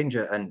scared to change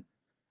it and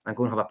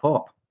go and have a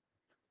pop.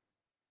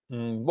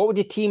 What would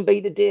your team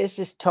be today,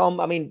 Tom?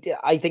 I mean,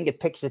 I think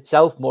it picks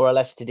itself more or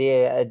less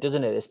today,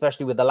 doesn't it?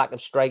 Especially with the lack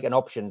of striking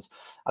options.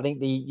 I think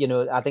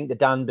the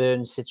Dan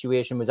Burns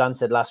situation was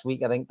answered last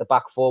week. I think the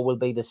back four will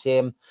be the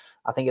same.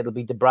 I think it'll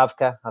be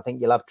Dubravka. I think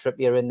you'll have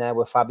Trippier in there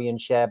with Fabian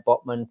Schär,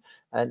 Botman,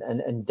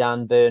 and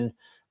Dan Burn.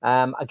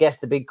 I guess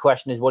the big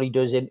question is what he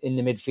does in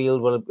the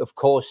midfield. Well, of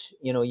course,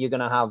 you know, you're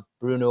going to have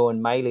Bruno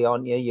and Miley,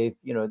 aren't you?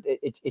 You know,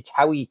 it's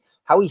how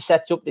he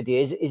sets up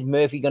today. Is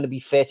Murphy going to be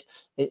fit?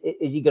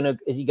 Is he going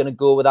to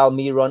go with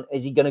Almiron?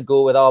 Is he going to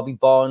go with Harvey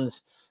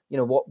Barnes? You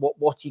know,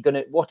 what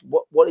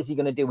is he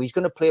going to do? He's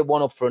going to play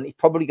one up front. He's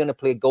probably going to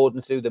play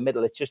Gordon through the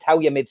middle. It's just how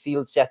your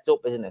midfield sets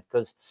up, isn't it?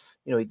 Because,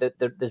 you know,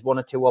 there's 1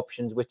 or 2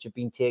 options which have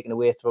been taken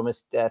away from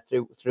us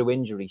through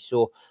injury.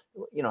 So,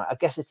 you know, I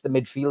guess it's the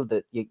midfield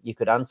that you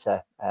could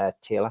answer,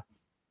 Taylor.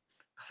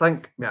 I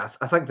think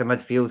the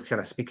midfield's kind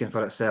of speaking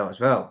for itself as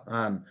well.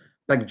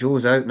 Big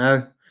Joe's out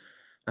now.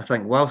 I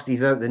think whilst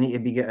he's out, they need to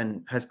be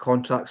getting his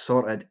contract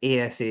sorted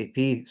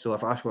ASAP. So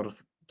if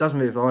Ashworth does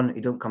move on,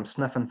 he don't come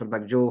sniffing for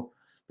Big Joe,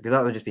 because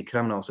that would just be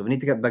criminal. So we need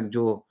to get Big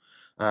Joe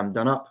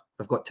done up.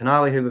 We've got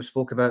Tonali, who we've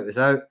spoke about, is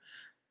out.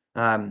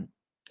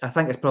 I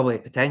think it's probably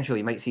potential.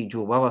 You might see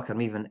Joe Willock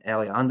or even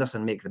Elliot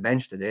Anderson make the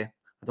bench today.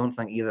 I don't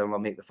think either of them will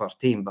make the first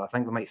team, but I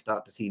think we might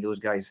start to see those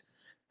guys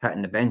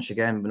hitting the bench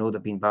again. We know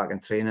they've been back in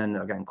training,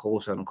 they're getting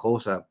closer and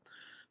closer.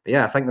 But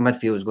yeah, I think the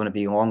midfield is going to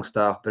be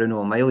Longstaff,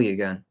 Bruno, and Miley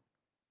again.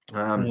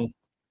 And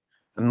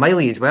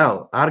Miley as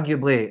well,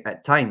 arguably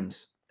at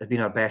times, has been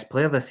our best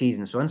player this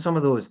season. So in some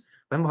of those,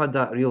 when we had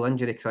that real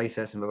injury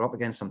crisis and we were up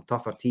against some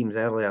tougher teams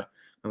earlier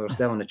when we were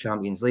still in the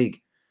Champions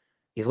League,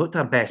 he's looked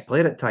our best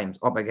player at times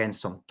up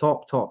against some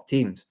top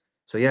teams.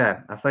 So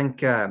yeah, I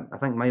think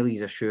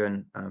Miley's a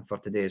shoo-in for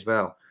today as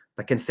well.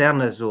 The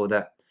concern is though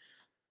that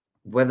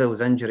with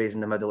those injuries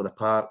in the middle of the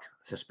park,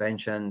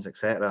 suspensions,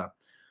 etc.,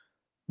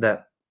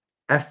 that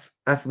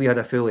if we had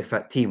a fully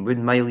fit team, would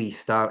Miley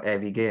start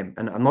every game?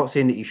 And I'm not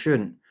saying that he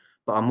shouldn't,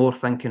 but I'm more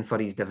thinking for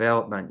his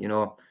development. You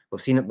know,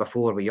 we've seen it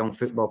before with young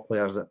football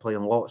players that play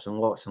in lots and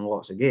lots and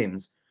lots of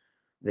games.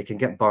 They can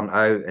get burnt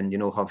out and, you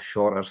know, have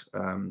shorter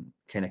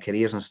kind of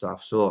careers and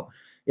stuff. So,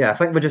 yeah, I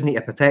think we just need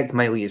to protect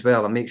Miley as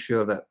well and make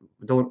sure that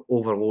we don't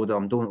overload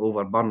him, don't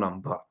overburn him.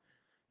 But,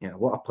 you know,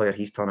 what a player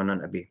he's turning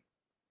into be.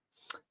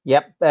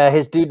 Yep,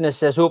 his dudeness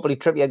says, hopefully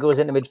Trippier goes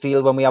into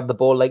midfield when we have the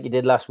ball like he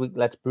did last week.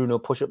 Let's Bruno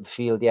push up the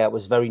field. Yeah, it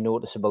was very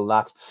noticeable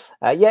that.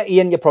 Yeah,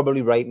 Ian, you're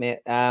probably right, mate.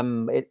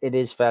 It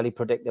is fairly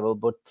predictable.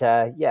 But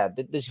yeah,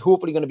 there's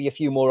hopefully going to be a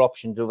few more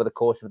options over the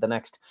course of the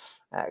next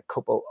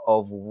couple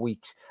of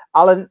weeks.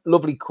 Alan,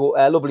 lovely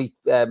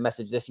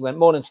message this. He went,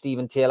 morning,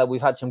 Stephen Taylor. We've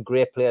had some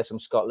great players from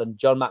Scotland.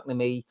 John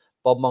McNamee,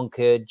 Bob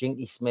Moncur,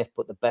 Jinky Smith,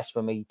 but the best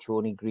for me,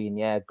 Tony Green.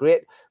 Yeah,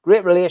 great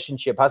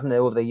relationship, hasn't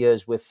there, over the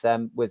years with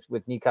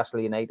Newcastle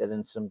United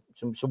and some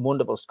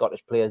wonderful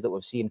Scottish players that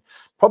we've seen.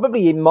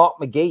 Probably in Mark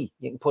McGee,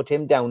 you can put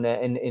him down there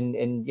in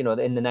you know,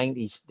 in the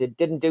 90s. They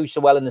didn't do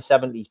so well in the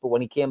 70s, but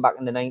when he came back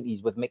in the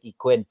 90s with Mickey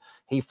Quinn,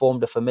 he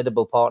formed a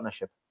formidable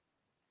partnership.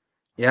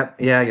 Yep,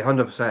 yeah,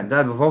 100%.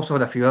 Dad, we've also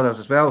had a few others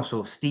as well.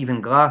 So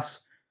Stephen Glass,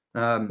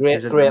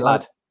 great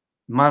lad,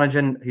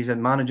 he's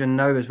in managing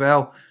now as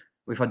well.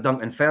 We've had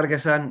Duncan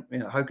Ferguson. You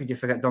know, how could you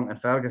forget Duncan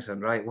Ferguson,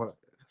 right? What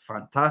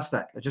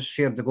fantastic. I just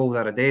shared the goal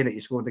the other day that he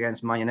scored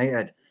against Man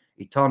United.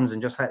 He turns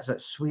and just hits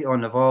it sweet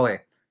on the volley.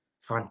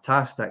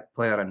 Fantastic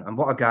player. And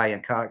what a guy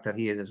and character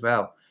he is as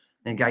well.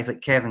 And guys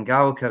like Kevin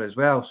Gallagher as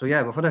well. So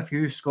yeah, we've had a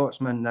few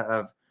Scotsmen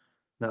that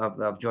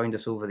have joined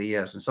us over the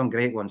years, and some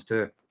great ones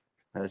too,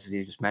 as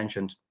you just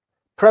mentioned.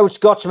 Proud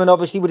Scotsman,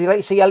 obviously. Would you like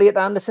to see Elliot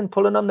Anderson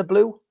pulling on the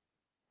blue?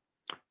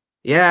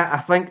 Yeah,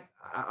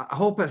 I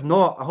hope it's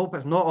not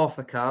off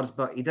the cards,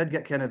 but he did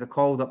get kind of the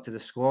called up to the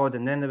squad,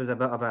 and then there was a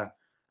bit of a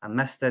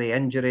mystery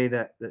injury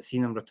that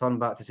seen him return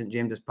back to St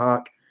James's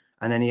Park,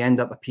 and then he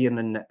ended up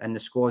appearing in the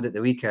squad at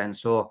the weekend.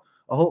 So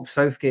I hope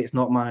Southgate's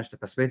not managed to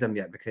persuade him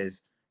yet,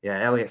 because yeah,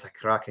 Elliot's a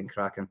cracking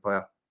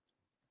player.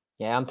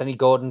 Yeah, Anthony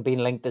Gordon being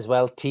linked as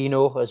well,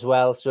 Tino as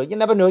well. So you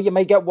never know, you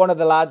may get one of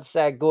the lads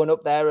going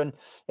up there, and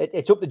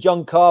it's up to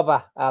John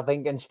Carver, I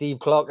think, and Steve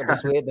Clark to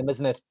persuade them,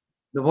 isn't it?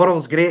 The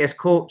world's greatest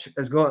coach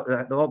has got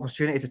the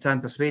opportunity to try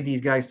and persuade these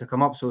guys to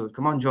come up. So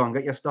come on, John,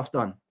 get your stuff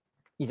done.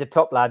 He's a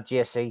top lad,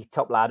 JC,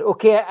 top lad.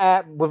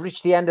 Okay, we've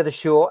reached the end of the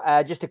show.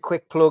 Just a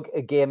quick plug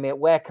again, mate.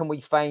 Where can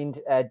we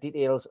find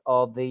details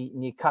of the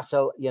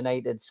Newcastle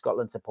United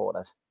Scotland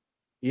supporters?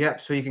 Yep,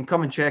 so you can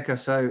come and check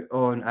us out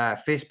on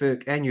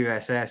Facebook,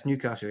 NUSS,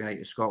 Newcastle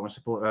United Scotland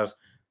supporters.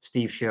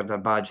 Steve shared their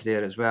badge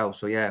there as well.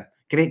 So yeah,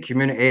 great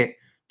community,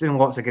 doing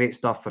lots of great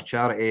stuff for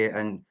charity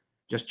and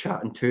just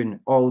chatting tune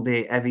all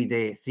day, every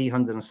day,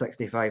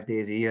 365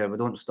 days a year. We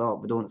don't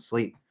stop, we don't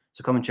sleep.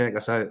 So come and check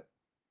us out.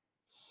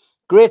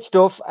 Great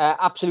stuff.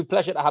 Absolute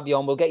pleasure to have you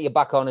on. We'll get you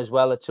back on as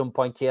well at some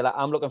point, Taylor.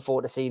 I'm looking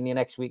forward to seeing you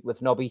next week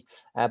with Nobby.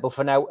 But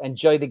for now,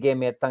 enjoy the game,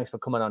 mate. Thanks for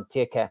coming on.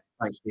 Take care.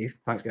 Thanks, Steve.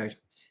 Thanks, guys.